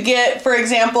trying to get, for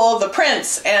example, the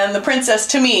prince and the princess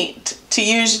to meet, to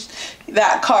use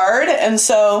that card, and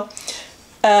so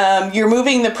you're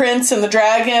moving the prince and the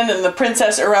dragon and the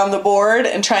princess around the board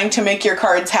and trying to make your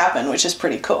cards happen, which is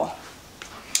pretty cool.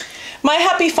 My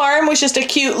Happy Farm was just a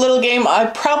cute little game. I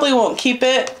probably won't keep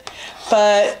it,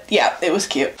 but yeah, it was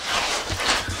cute.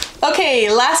 Okay,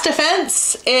 Last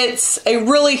Defense. It's a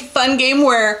really fun game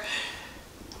where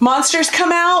monsters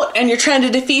come out and you're trying to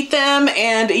defeat them,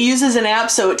 and it uses an app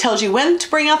so it tells you when to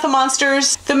bring out the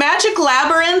monsters. The Magic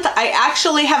Labyrinth, I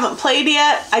actually haven't played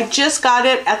yet. I just got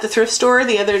it at the thrift store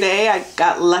the other day. I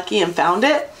got lucky and found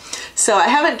it. So I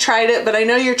haven't tried it, but I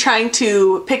know you're trying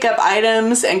to pick up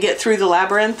items and get through the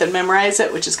labyrinth and memorize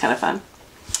it, which is kind of fun.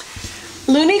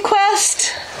 Looney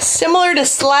Quest, similar to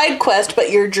Slide Quest, but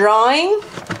you're drawing.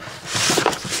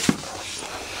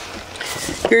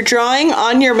 You're drawing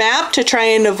on your map to try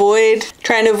and avoid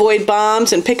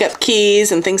bombs and pick up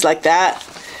keys and things like that.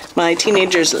 My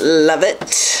teenagers love it.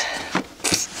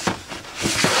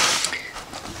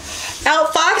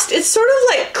 Outfoxed, it's sort of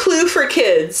like Clue for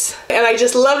kids, and I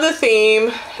just love the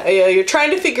theme. You're trying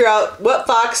to figure out what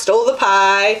fox stole the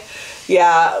pie.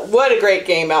 Yeah, what a great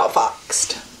game,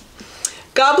 Outfoxed.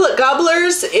 Goblet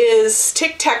Gobblers is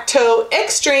tic-tac-toe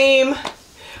extreme.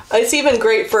 It's even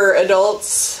great for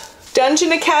adults.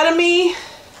 Dungeon Academy.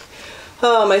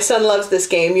 Oh, my son loves this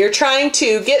game. You're trying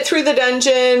to get through the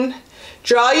dungeon,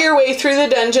 draw your way through the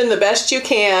dungeon the best you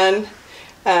can.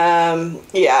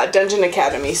 Yeah, Dungeon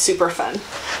Academy, super fun.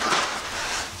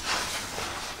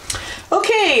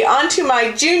 Okay, on to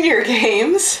my junior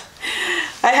games.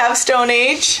 I have Stone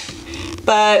Age,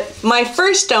 but my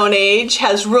first Stone Age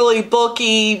has really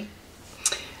bulky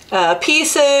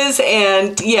pieces,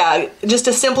 and yeah, just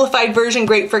a simplified version,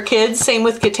 great for kids. Same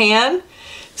with Catan.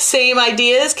 Same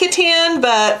idea as Catan,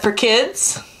 but for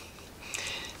kids.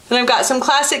 Then I've got some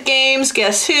classic games,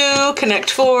 Guess Who,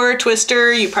 Connect 4,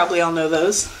 Twister, you probably all know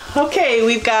those. Okay,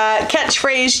 we've got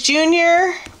Catchphrase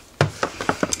Junior,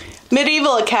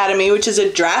 Medieval Academy, which is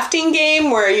a drafting game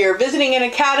where you're visiting an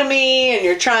academy and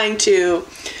you're trying to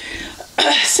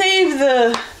save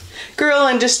the girl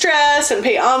in distress and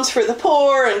pay alms for the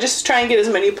poor and just try and get as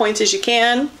many points as you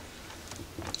can.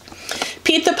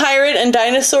 Pete the Pirate and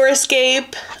Dinosaur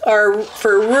Escape are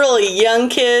for really young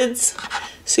kids.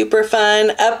 Super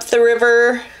fun. Up the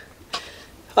River,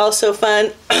 also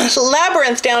fun.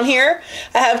 Labyrinth down here.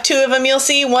 I have two of them, you'll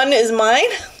see. One is mine.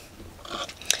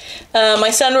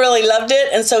 My son really loved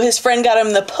it, and so his friend got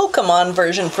him the Pokemon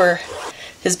version for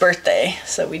his birthday.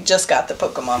 So we just got the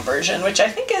Pokemon version, which I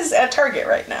think is at Target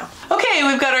right now. Okay,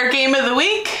 we've got our game of the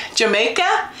week,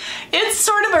 Jamaica. It's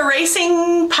sort of a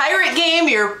racing pirate game.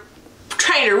 You're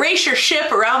trying to race your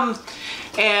ship around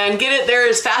and get it there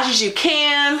as fast as you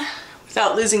can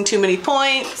without losing too many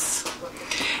points.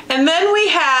 And then we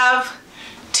have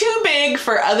Too Big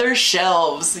for Other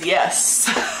Shelves. Yes.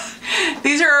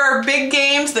 These are our big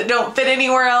games that don't fit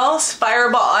anywhere else.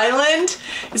 Fireball Island.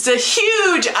 It's a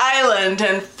huge island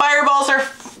and fireballs are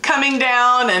coming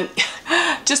down, and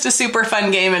just a super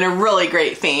fun game and a really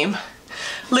great theme.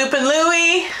 Loop and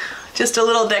Louie, just a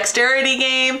little dexterity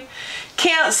game.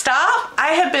 Can't Stop. I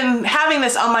have been having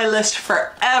this on my list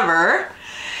forever.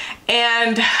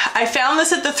 And I found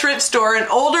this at the thrift store, an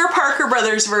older Parker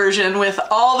Brothers version with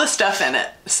all the stuff in it.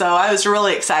 So I was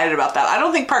really excited about that. I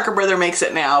don't think Parker Brother makes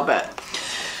it now, but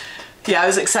yeah, I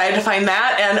was excited to find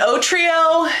that. And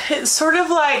O-Trio, it's sort of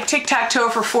like tic-tac-toe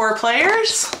for 4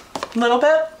 players, a little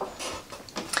bit.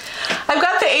 I've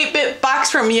got the 8-bit box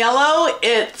from Yellow.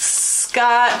 It's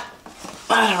got,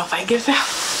 I don't know if I give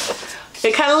that.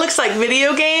 It kind of looks like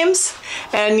video games,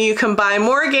 and you can buy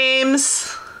more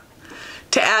games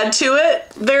to add to it.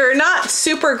 They're not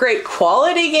super great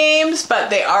quality games, but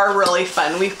they are really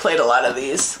fun. We've played a lot of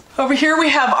these. Over here we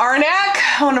have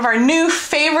Arnak, one of our new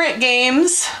favorite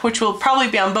games, which will probably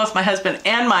be on both my husband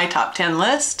and my top 10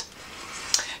 list.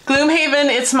 Gloomhaven,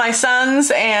 it's my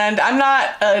son's, and I'm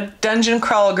not a dungeon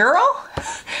crawl girl,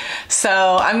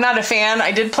 so I'm not a fan.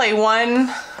 I did play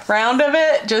one round of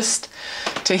it just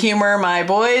to humor my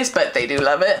boys, but they do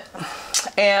love it.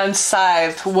 And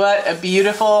Scythe, what a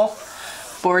beautiful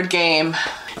board game.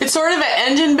 It's sort of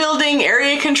an engine building,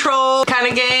 area control kind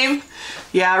of game.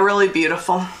 Yeah, really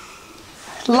beautiful.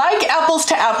 Like Apples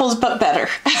to Apples, but better.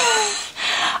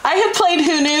 I had played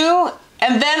Who Knew,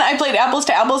 and then I played Apples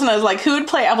to Apples, and I was like, who would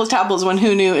play Apples to Apples when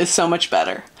Who Knew is so much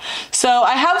better? So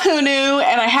I have Who Knew,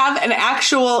 and I have an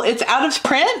actual, it's out of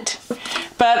print,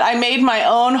 but I made my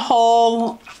own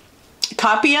whole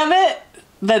copy of it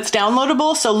that's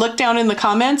downloadable. So look down in the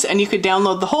comments and you could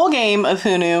download the whole game of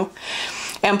Who Knew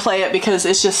and play it because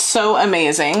it's just so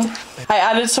amazing. I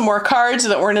added some more cards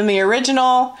that weren't in the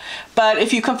original, but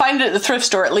if you can find it at the thrift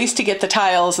store, at least to get the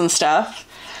tiles and stuff,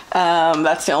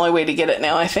 that's the only way to get it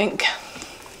now, I think.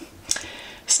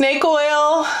 Snake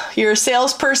Oil, you're a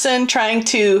salesperson trying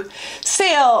to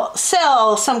sell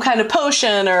some kind of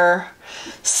potion or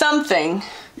something.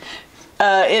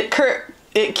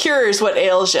 It cures what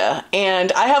ails you,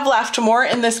 and I have laughed more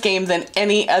in this game than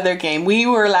any other game. We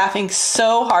were laughing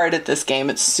so hard at this game.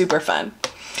 It's super fun.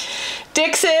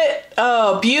 Dixit,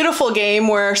 oh, beautiful game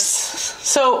where,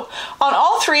 so on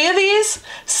all 3 of these,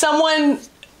 someone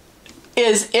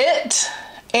is it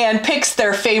and picks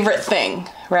their favorite thing,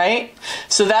 right?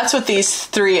 So that's what these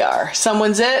 3 are.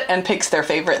 Someone's it and picks their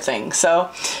favorite thing. So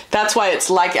that's why it's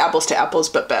like Apples to Apples,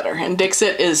 but better. And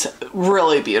Dixit is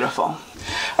really beautiful.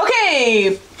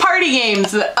 Okay, party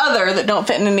games, the other that don't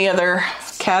fit in any other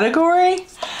category.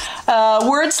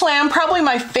 Word Slam, probably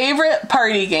my favorite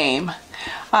party game.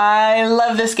 I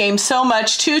love this game so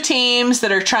much. 2 teams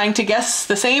that are trying to guess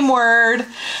the same word,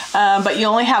 but you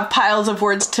only have piles of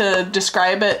words to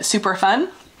describe it. Super fun.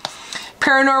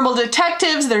 Paranormal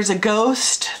Detectives, there's a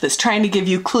ghost that's trying to give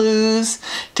you clues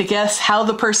to guess how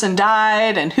the person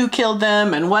died and who killed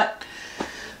them and what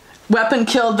weapon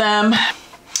killed them.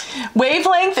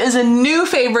 Wavelength is a new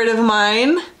favorite of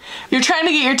mine. You're trying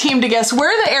to get your team to guess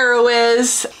where the arrow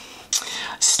is.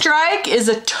 Strike is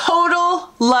a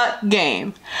total luck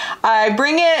game. I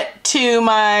bring it to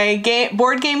my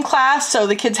board game class so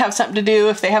the kids have something to do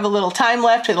if they have a little time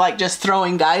left. They like just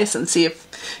throwing dice and see if,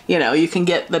 you know, you can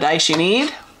get the dice you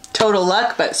need. Total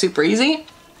luck, but super easy.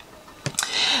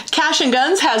 Cash and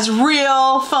Guns has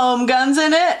real foam guns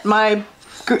in it. My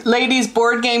ladies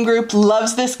board game group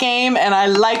loves this game, and I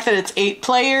like that it's 8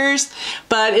 players,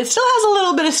 but it still has a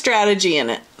little bit of strategy in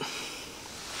it.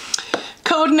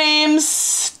 Code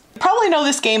Names, probably know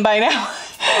this game by now.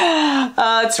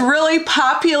 It's really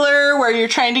popular where you're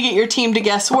trying to get your team to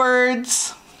guess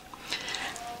words.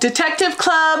 Detective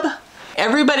Club.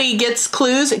 Everybody gets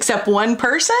clues except one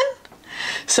person.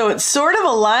 So it's sort of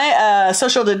a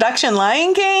social deduction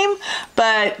lying game,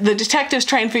 but the detectives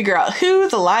try and figure out who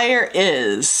the liar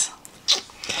is.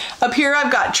 Up here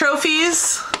I've got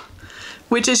Trophies,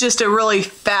 which is just a really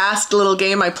fast little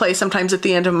game I play sometimes at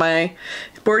the end of my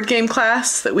board game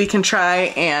class that we can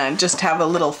try and just have a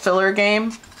little filler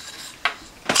game.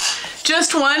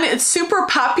 Just One, it's super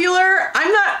popular.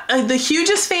 I'm not the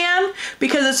hugest fan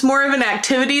because it's more of an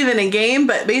activity than a game,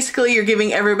 but basically you're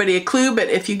giving everybody a clue, but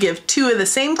if you give two of the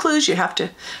same clues, you have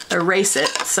to erase it,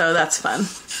 so that's fun.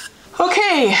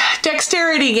 Okay,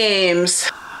 dexterity games.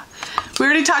 We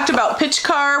already talked about Pitch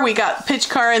Car. We got Pitch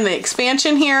Car in the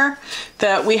expansion here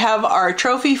that we have our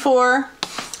trophy for,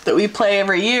 that we play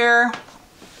every year.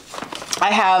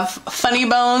 I have Funny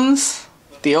Bones,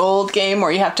 the old game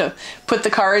where you have to put the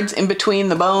cards in between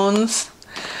the bones.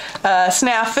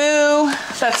 Snafu,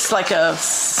 that's like a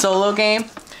solo game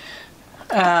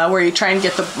where you try and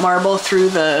get the marble through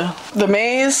the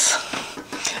maze.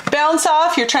 Bounce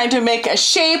Off, you're trying to make a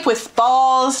shape with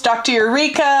balls. Dr.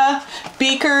 Eureka,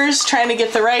 beakers, trying to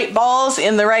get the right balls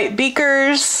in the right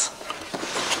beakers.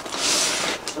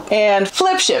 And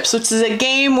Flip Ships, which is a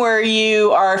game where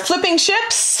you are flipping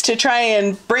ships to try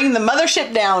and bring the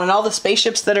mothership down and all the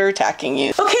spaceships that are attacking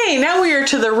you. Okay, now we are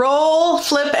to the roll,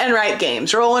 flip, and write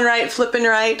games. Roll and write, flip and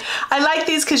write. I like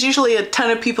these because usually a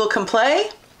ton of people can play.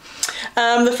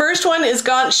 The first one is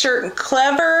Gaunt, Shirt, and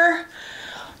Clever.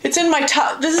 It's in my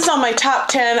top, this is on my top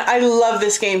 10. I love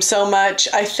this game so much.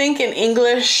 I think in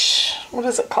English, what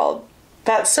is it called?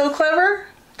 That's So Clever?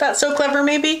 That's So Clever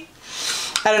maybe?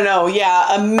 I don't know,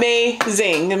 yeah,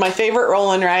 amazing. And my favorite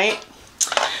roll and write.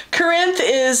 Corinth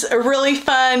is a really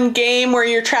fun game where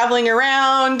you're traveling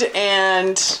around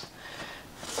and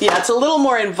yeah, it's a little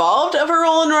more involved of a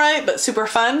roll and write, but super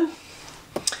fun.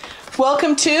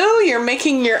 Welcome To, you're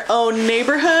making your own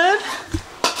neighborhood.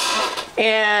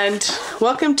 And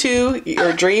Welcome To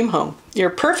Your Dream Home.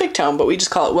 Your perfect home, but we just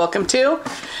call it Welcome To.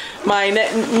 My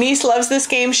niece loves this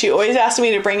game. She always asks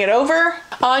me to bring it over.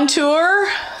 On Tour,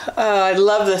 I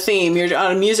love the theme. You're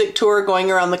on a music tour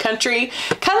going around the country.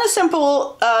 Kind of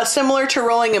simple, similar to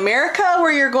Rolling America,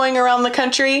 where you're going around the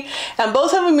country. And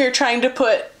both of them you're trying to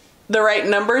put the right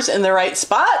numbers in the right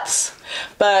spots.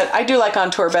 But I do like On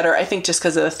Tour better, I think just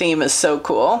because the theme is so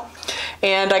cool.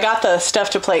 And I got the stuff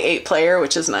to play 8-player,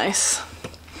 which is nice.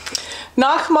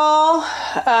 Knock Mall,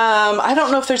 I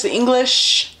don't know if there's an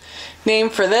English name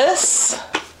for this.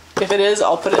 If it is,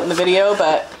 I'll put it in the video,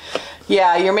 but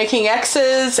yeah, you're making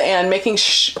X's and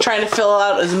trying to fill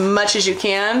out as much as you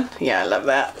can. Yeah, I love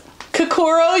that.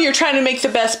 Kokoro, you're trying to make the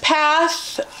best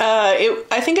path.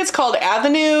 I think it's called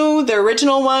Avenue, the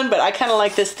original one, but I kind of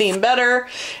like this theme better.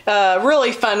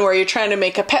 Really fun where you're trying to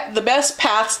make the best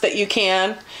paths that you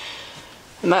can.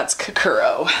 And that's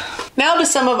Kokoro. Now to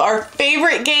some of our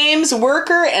favorite games,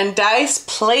 worker and dice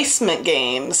placement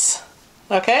games.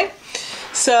 Okay,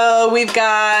 so we've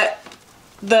got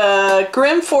the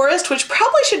Grim Forest, which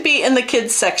probably should be in the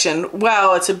kids section.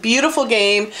 Wow, it's a beautiful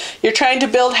game. You're trying to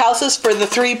build houses for the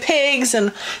 3 pigs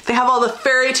and they have all the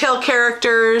fairy tale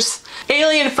characters.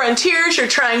 Alien Frontiers, you're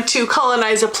trying to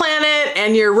colonize a planet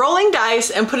and you're rolling dice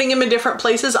and putting them in different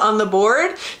places on the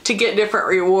board to get different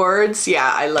rewards.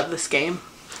 Yeah, I love this game.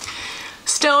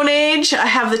 Stone Age, I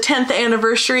have the 10th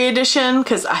anniversary edition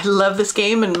because I love this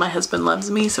game and my husband loves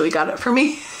me, so he got it for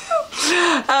me.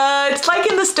 It's like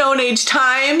in the Stone Age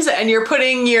times and you're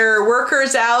putting your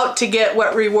workers out to get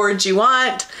what rewards you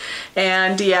want,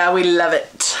 and yeah, we love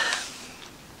it.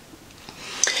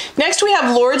 Next we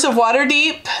have Lords of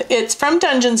Waterdeep. It's from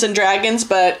Dungeons and Dragons,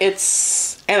 but it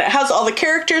has all the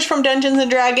characters from Dungeons and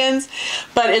Dragons,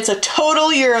 but it's a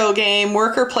total Euro game,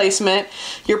 worker placement.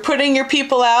 You're putting your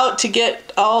people out to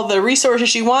get all the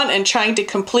resources you want and trying to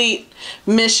complete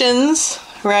missions,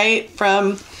 right,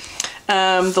 from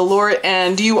the Lord,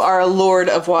 and you are a Lord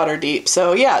of Waterdeep.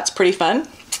 So yeah, it's pretty fun.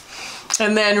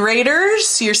 And then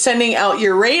Raiders, you're sending out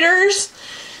your raiders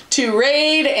to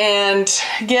raid and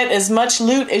get as much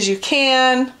loot as you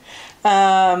can.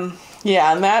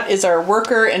 Yeah, and that is our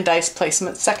worker and dice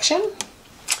placement section.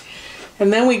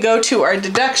 And then we go to our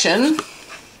deduction.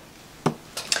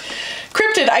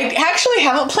 Cryptid, I actually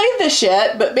haven't played this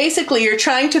yet, but basically you're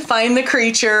trying to find the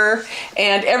creature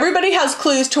and everybody has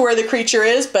clues to where the creature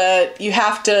is, but you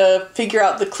have to figure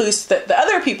out the clues that the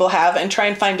other people have and try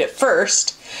and find it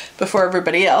first before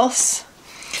everybody else.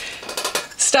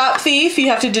 Stop thief, you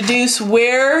have to deduce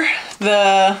where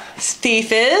the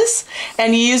thief is,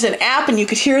 and you use an app and you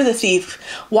could hear the thief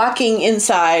walking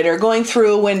inside or going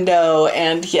through a window,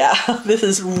 and yeah, this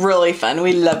is really fun.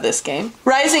 We love this game.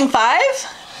 Rising 5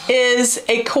 is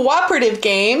a cooperative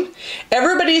game.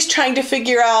 Everybody's trying to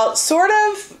figure out sort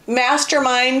of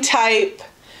mastermind type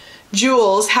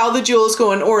jewels, how the jewels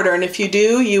go in order, and if you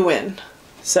do, you win.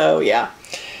 So yeah.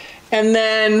 And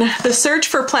then the search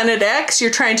for Planet X,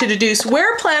 you're trying to deduce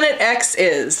where Planet X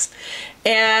is.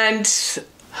 And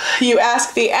you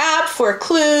ask the app for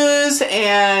clues,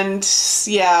 and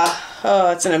yeah,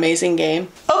 oh, it's an amazing game.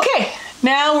 Okay,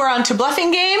 now we're on to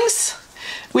bluffing games.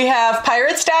 We have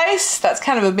Pirates Dice. That's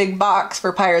kind of a big box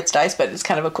for Pirates Dice, but it's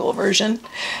kind of a cool version,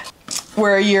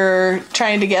 where you're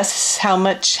trying to guess how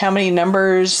many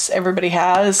numbers everybody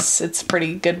has. It's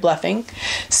pretty good bluffing.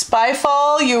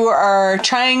 Spyfall, you are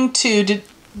trying to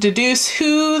deduce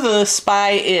who the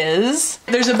spy is.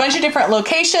 There's a bunch of different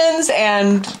locations,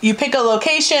 and you pick a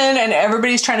location and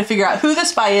everybody's trying to figure out who the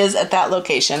spy is at that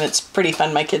location. It's pretty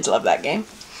fun. My kids love that game.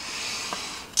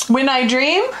 When I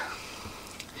Dream,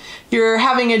 you're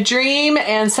having a dream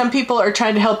and some people are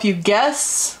trying to help you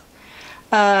guess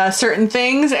certain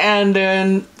things, and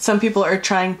then some people are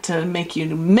trying to make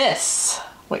you miss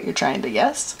what you're trying to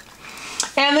guess.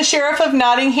 And the Sheriff of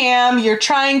Nottingham, you're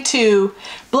trying to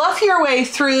bluff your way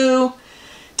through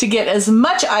to get as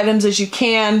much items as you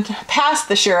can past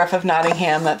the Sheriff of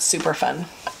Nottingham. That's super fun.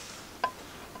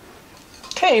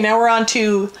 Okay, now we're on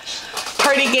to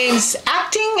party games,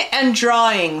 acting and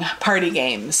drawing party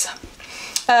games.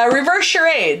 Reverse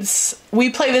charades. We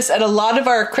play this at a lot of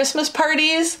our Christmas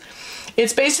parties.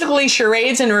 It's basically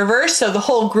charades in reverse, so the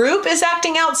whole group is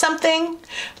acting out something,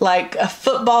 like a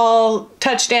football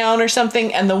touchdown or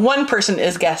something, and the one person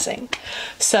is guessing.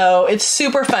 So it's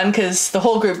super fun because the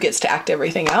whole group gets to act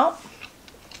everything out.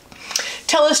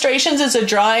 Telestrations is a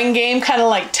drawing game, kind of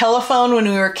like telephone when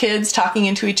we were kids talking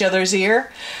into each other's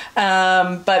ear,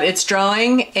 but it's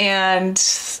drawing, and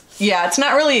yeah, it's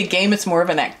not really a game, it's more of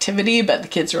an activity, but the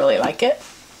kids really like it.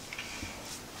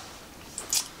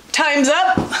 Time's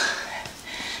Up.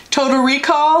 Total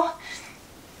Recall.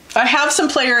 I have some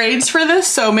player aids for this,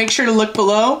 so make sure to look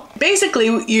below.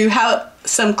 Basically, you have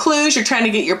some clues. You're trying to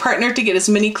get your partner to get as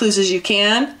many clues as you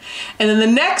can. And then the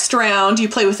next round, you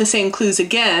play with the same clues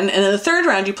again. And then the third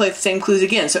round, you play with the same clues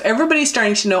again. So everybody's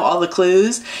starting to know all the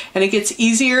clues, and it gets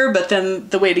easier, but then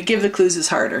the way to give the clues is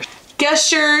harder.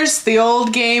 Gestures, the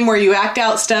old game where you act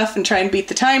out stuff and try and beat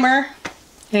the timer.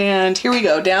 And here we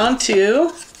go, down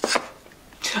to,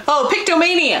 oh,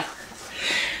 Pictomania.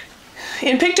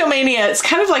 In Pictomania, it's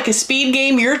kind of like a speed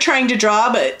game. You're trying to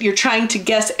draw, but you're trying to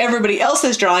guess everybody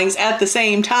else's drawings at the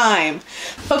same time.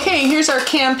 Okay, here's our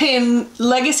campaign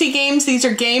legacy games. These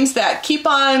are games that keep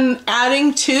on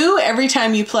adding to every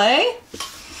time you play.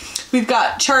 We've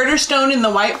got Charterstone in the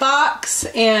white box,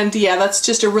 and yeah, that's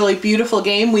just a really beautiful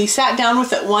game. We sat down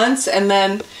with it once, and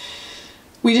then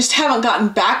we just haven't gotten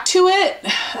back to it,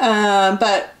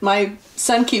 but my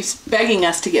son keeps begging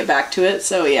us to get back to it,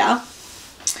 so yeah.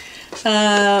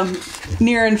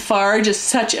 Near and Far, just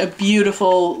such a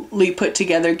beautifully put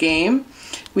together game.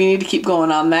 We need to keep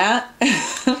going on that.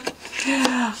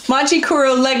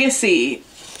 Manchikuro Legacy.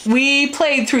 We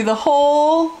played through the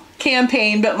whole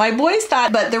campaign, but my boys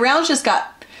thought, but the rounds just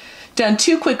got done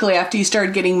too quickly after you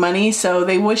started getting money, so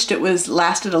they wished it was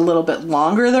lasted a little bit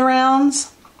longer, the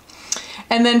rounds.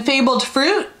 And then Fabled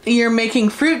Fruit, you're making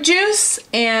fruit juice,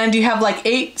 and you have like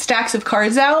 8 stacks of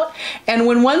cards out, and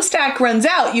when one stack runs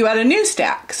out, you add a new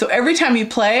stack. So every time you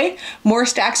play, more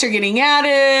stacks are getting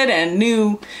added, and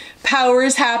new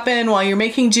powers happen while you're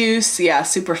making juice. Yeah,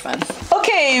 super fun.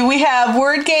 Okay, we have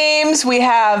word games. We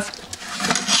have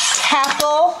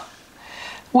Tackle,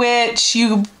 which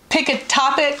you pick a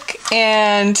topic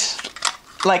and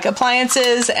like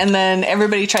appliances, and then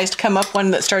everybody tries to come up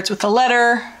one that starts with a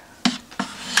letter.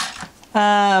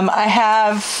 I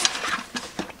have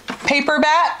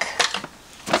Paperback,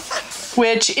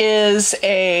 which is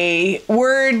a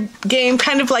word game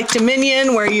kind of like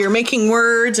Dominion, where you're making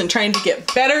words and trying to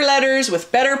get better letters with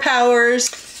better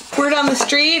powers. Word on the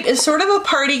Street is sort of a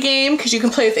party game because you can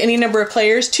play with any number of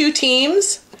players. 2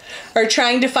 teams are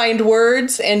trying to find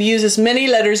words and use as many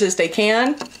letters as they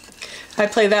can. I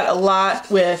play that a lot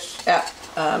with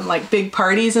like big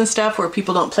parties and stuff where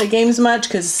people don't play games much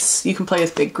because you can play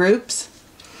with big groups.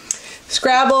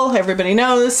 Scrabble, everybody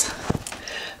knows.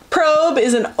 Probe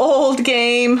is an old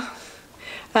game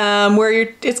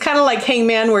where it's kind of like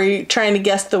Hangman, where you're trying to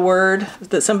guess the word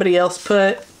that somebody else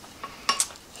put.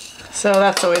 So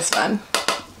that's always fun.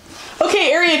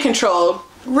 Okay, Area Control.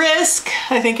 Risk,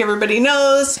 I think everybody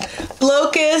knows.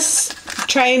 Blocus,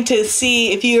 trying to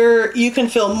see if you can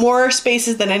fill more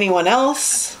spaces than anyone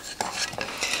else.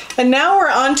 And now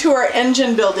we're on to our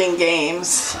engine building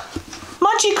games.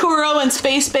 Machikuro and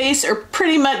Space Base are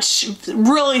pretty much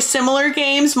really similar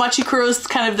games. Machikuro is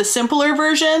kind of the simpler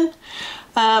version.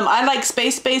 I like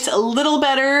Space Base a little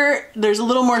better. There's a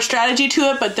little more strategy to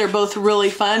it, but they're both really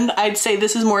fun. I'd say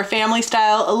this is more family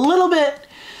style, a little bit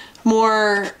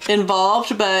more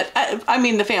involved, but I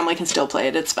mean the family can still play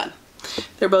it. It's fun.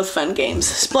 They're both fun games.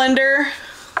 Splendor,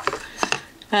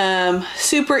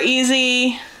 super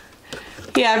easy.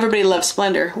 Yeah, everybody loves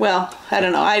Splendor. Well, I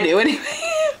don't know, I do anyway.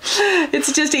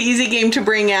 It's just an easy game to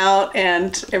bring out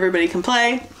and everybody can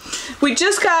play. We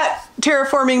just got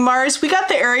Terraforming Mars. We got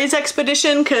the Ares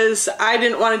Expedition because I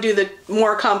didn't want to do the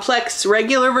more complex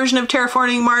regular version of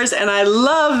Terraforming Mars, and I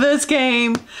love this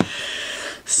game.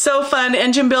 So fun.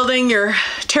 Engine building, you're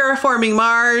terraforming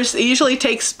Mars. It usually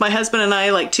takes my husband and I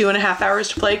like 2.5 hours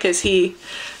to play because he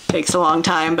takes a long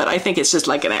time, but I think it's just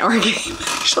like an hour game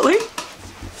actually.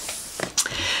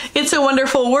 It's a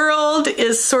Wonderful World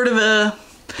is sort of a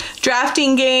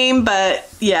drafting game,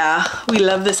 but yeah, we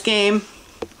love this game.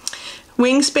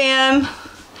 Wingspan,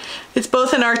 it's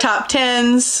both in our top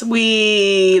 10s.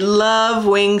 We love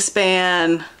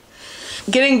Wingspan.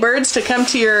 Getting birds to come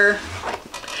to your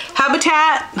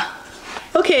habitat.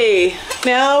 Okay,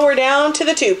 now we're down to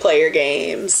the 2-player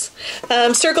games.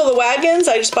 Circle the Wagons,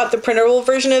 I just bought the printable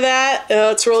version of that.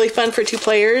 It's really fun for 2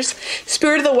 players.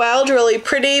 Spirit of the Wild, really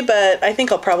pretty, but I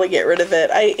think I'll probably get rid of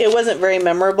it. It wasn't very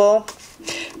memorable.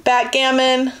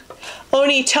 Backgammon,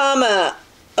 Onitama.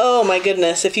 Oh my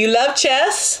goodness, if you love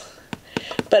chess,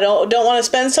 but don't want to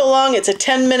spend so long, it's a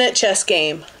 10-minute chess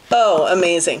game. Oh,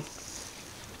 amazing.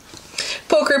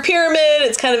 Poker Pyramid,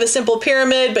 it's kind of a simple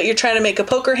pyramid, but you're trying to make a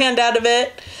poker hand out of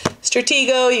it.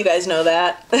 Stratego, you guys know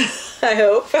that, I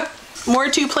hope. More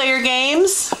 2-player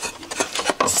games.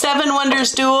 7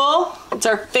 Wonders Duel, it's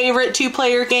our favorite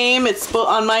 2-player game. It's both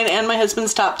on mine and my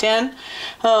husband's top 10.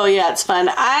 Oh yeah, it's fun.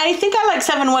 I think I like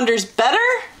 7 Wonders better,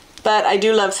 but I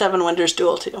do love 7 Wonders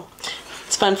Duel too.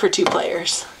 It's fun for 2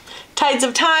 players. Tides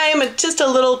of Time, it's just a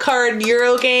little card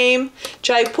Euro game.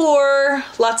 Jaipur,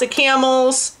 lots of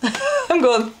camels. I'm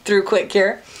going through quick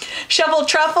here. Shovel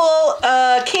Truffle,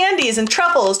 candies and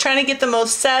truffles, trying to get the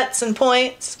most sets and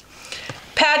points.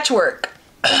 Patchwork,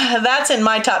 that's in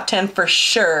my top 10 for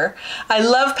sure. I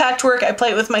love Patchwork, I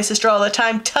play it with my sister all the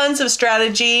time. Tons of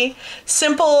strategy,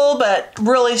 simple but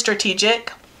really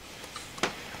strategic.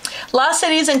 Lost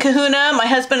Cities and Kahuna, my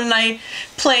husband and I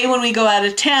play when we go out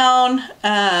of town.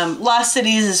 Lost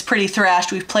Cities is pretty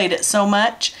thrashed. We've played it so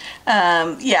much.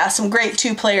 Yeah, some great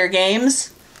 2-player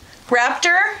games.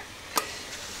 Raptor.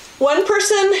 1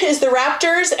 person is the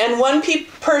Raptors and 1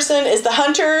 person is the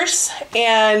Hunters.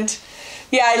 And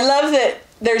yeah, I love that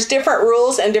there's different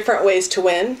rules and different ways to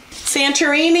win.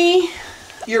 Santorini.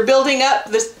 You're building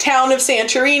up the town of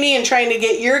Santorini and trying to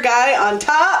get your guy on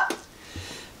top.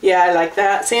 Yeah, I like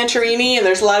that. Santorini, and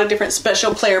there's a lot of different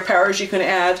special player powers you can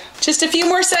add. Just a few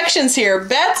more sections here.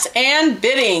 Bets and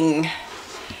bidding.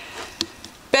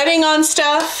 Betting on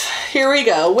stuff. Here we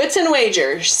go. Wits and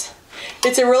Wagers.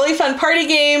 It's a really fun party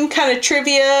game, kind of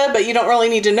trivia, but you don't really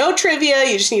need to know trivia.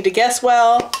 You just need to guess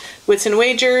well. Wits and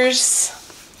Wagers.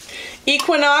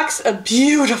 Equinox, a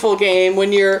beautiful game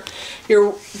when you're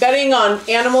betting on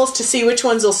animals to see which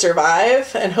ones will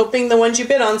survive and hoping the ones you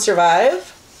bid on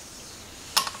survive.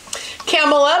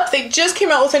 Camel Up, they just came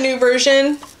out with a new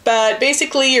version, but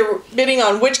basically you're bidding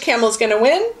on which camel is going to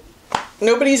win.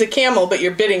 Nobody's a camel, but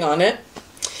you're bidding on it.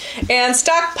 And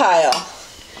Stockpile,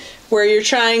 where you're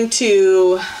trying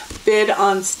to bid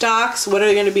on stocks. What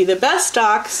are going to be the best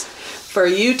stocks for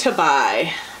you to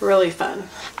buy? Really fun.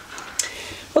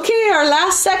 Okay, our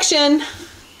last section,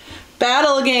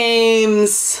 battle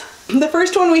games. The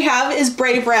first one we have is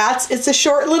Brave Rats. It's a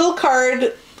short little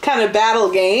card kind of battle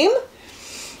game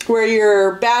where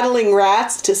you're battling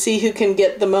rats to see who can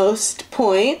get the most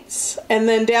points. And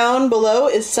then down below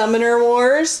is Summoner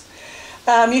Wars.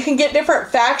 You can get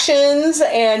different factions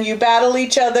and you battle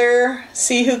each other,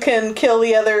 see who can kill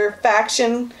the other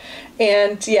faction.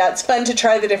 And yeah, it's fun to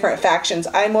try the different factions.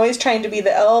 I'm always trying to be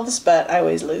the elves, but I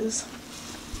always lose.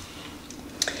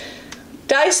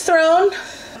 Dice Throne,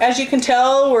 as you can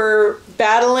tell, we're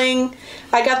battling.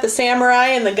 I got the samurai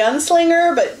and the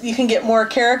gunslinger, but you can get more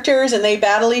characters and they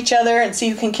battle each other and see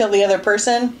who can kill the other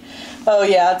person. Oh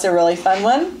yeah, it's a really fun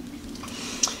one.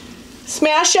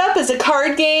 Smash Up is a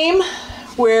card game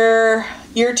where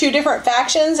you're 2 different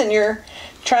factions and you're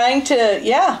trying to,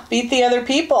 yeah, beat the other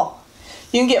people.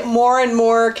 You can get more and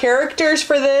more characters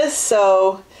for this,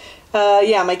 so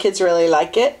yeah, my kids really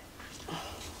like it.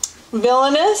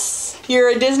 Villainous. You're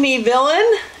a Disney villain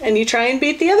and you try and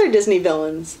beat the other Disney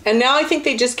villains. And now I think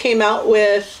they just came out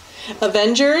with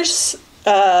Avengers,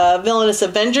 Villainous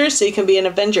Avengers, so you can be an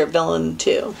Avenger villain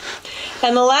too.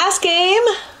 And the last game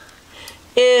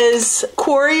is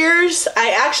Quarriors.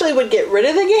 I actually would get rid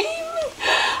of the game.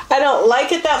 I don't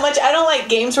like it that much. I don't like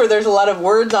games where there's a lot of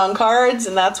words on cards,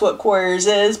 and that's what Quarriors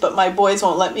is, but my boys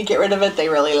won't let me get rid of it. They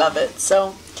really love it.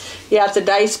 So yeah, it's a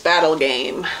dice battle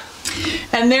game.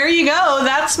 And there you go.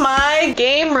 That's my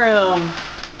game room.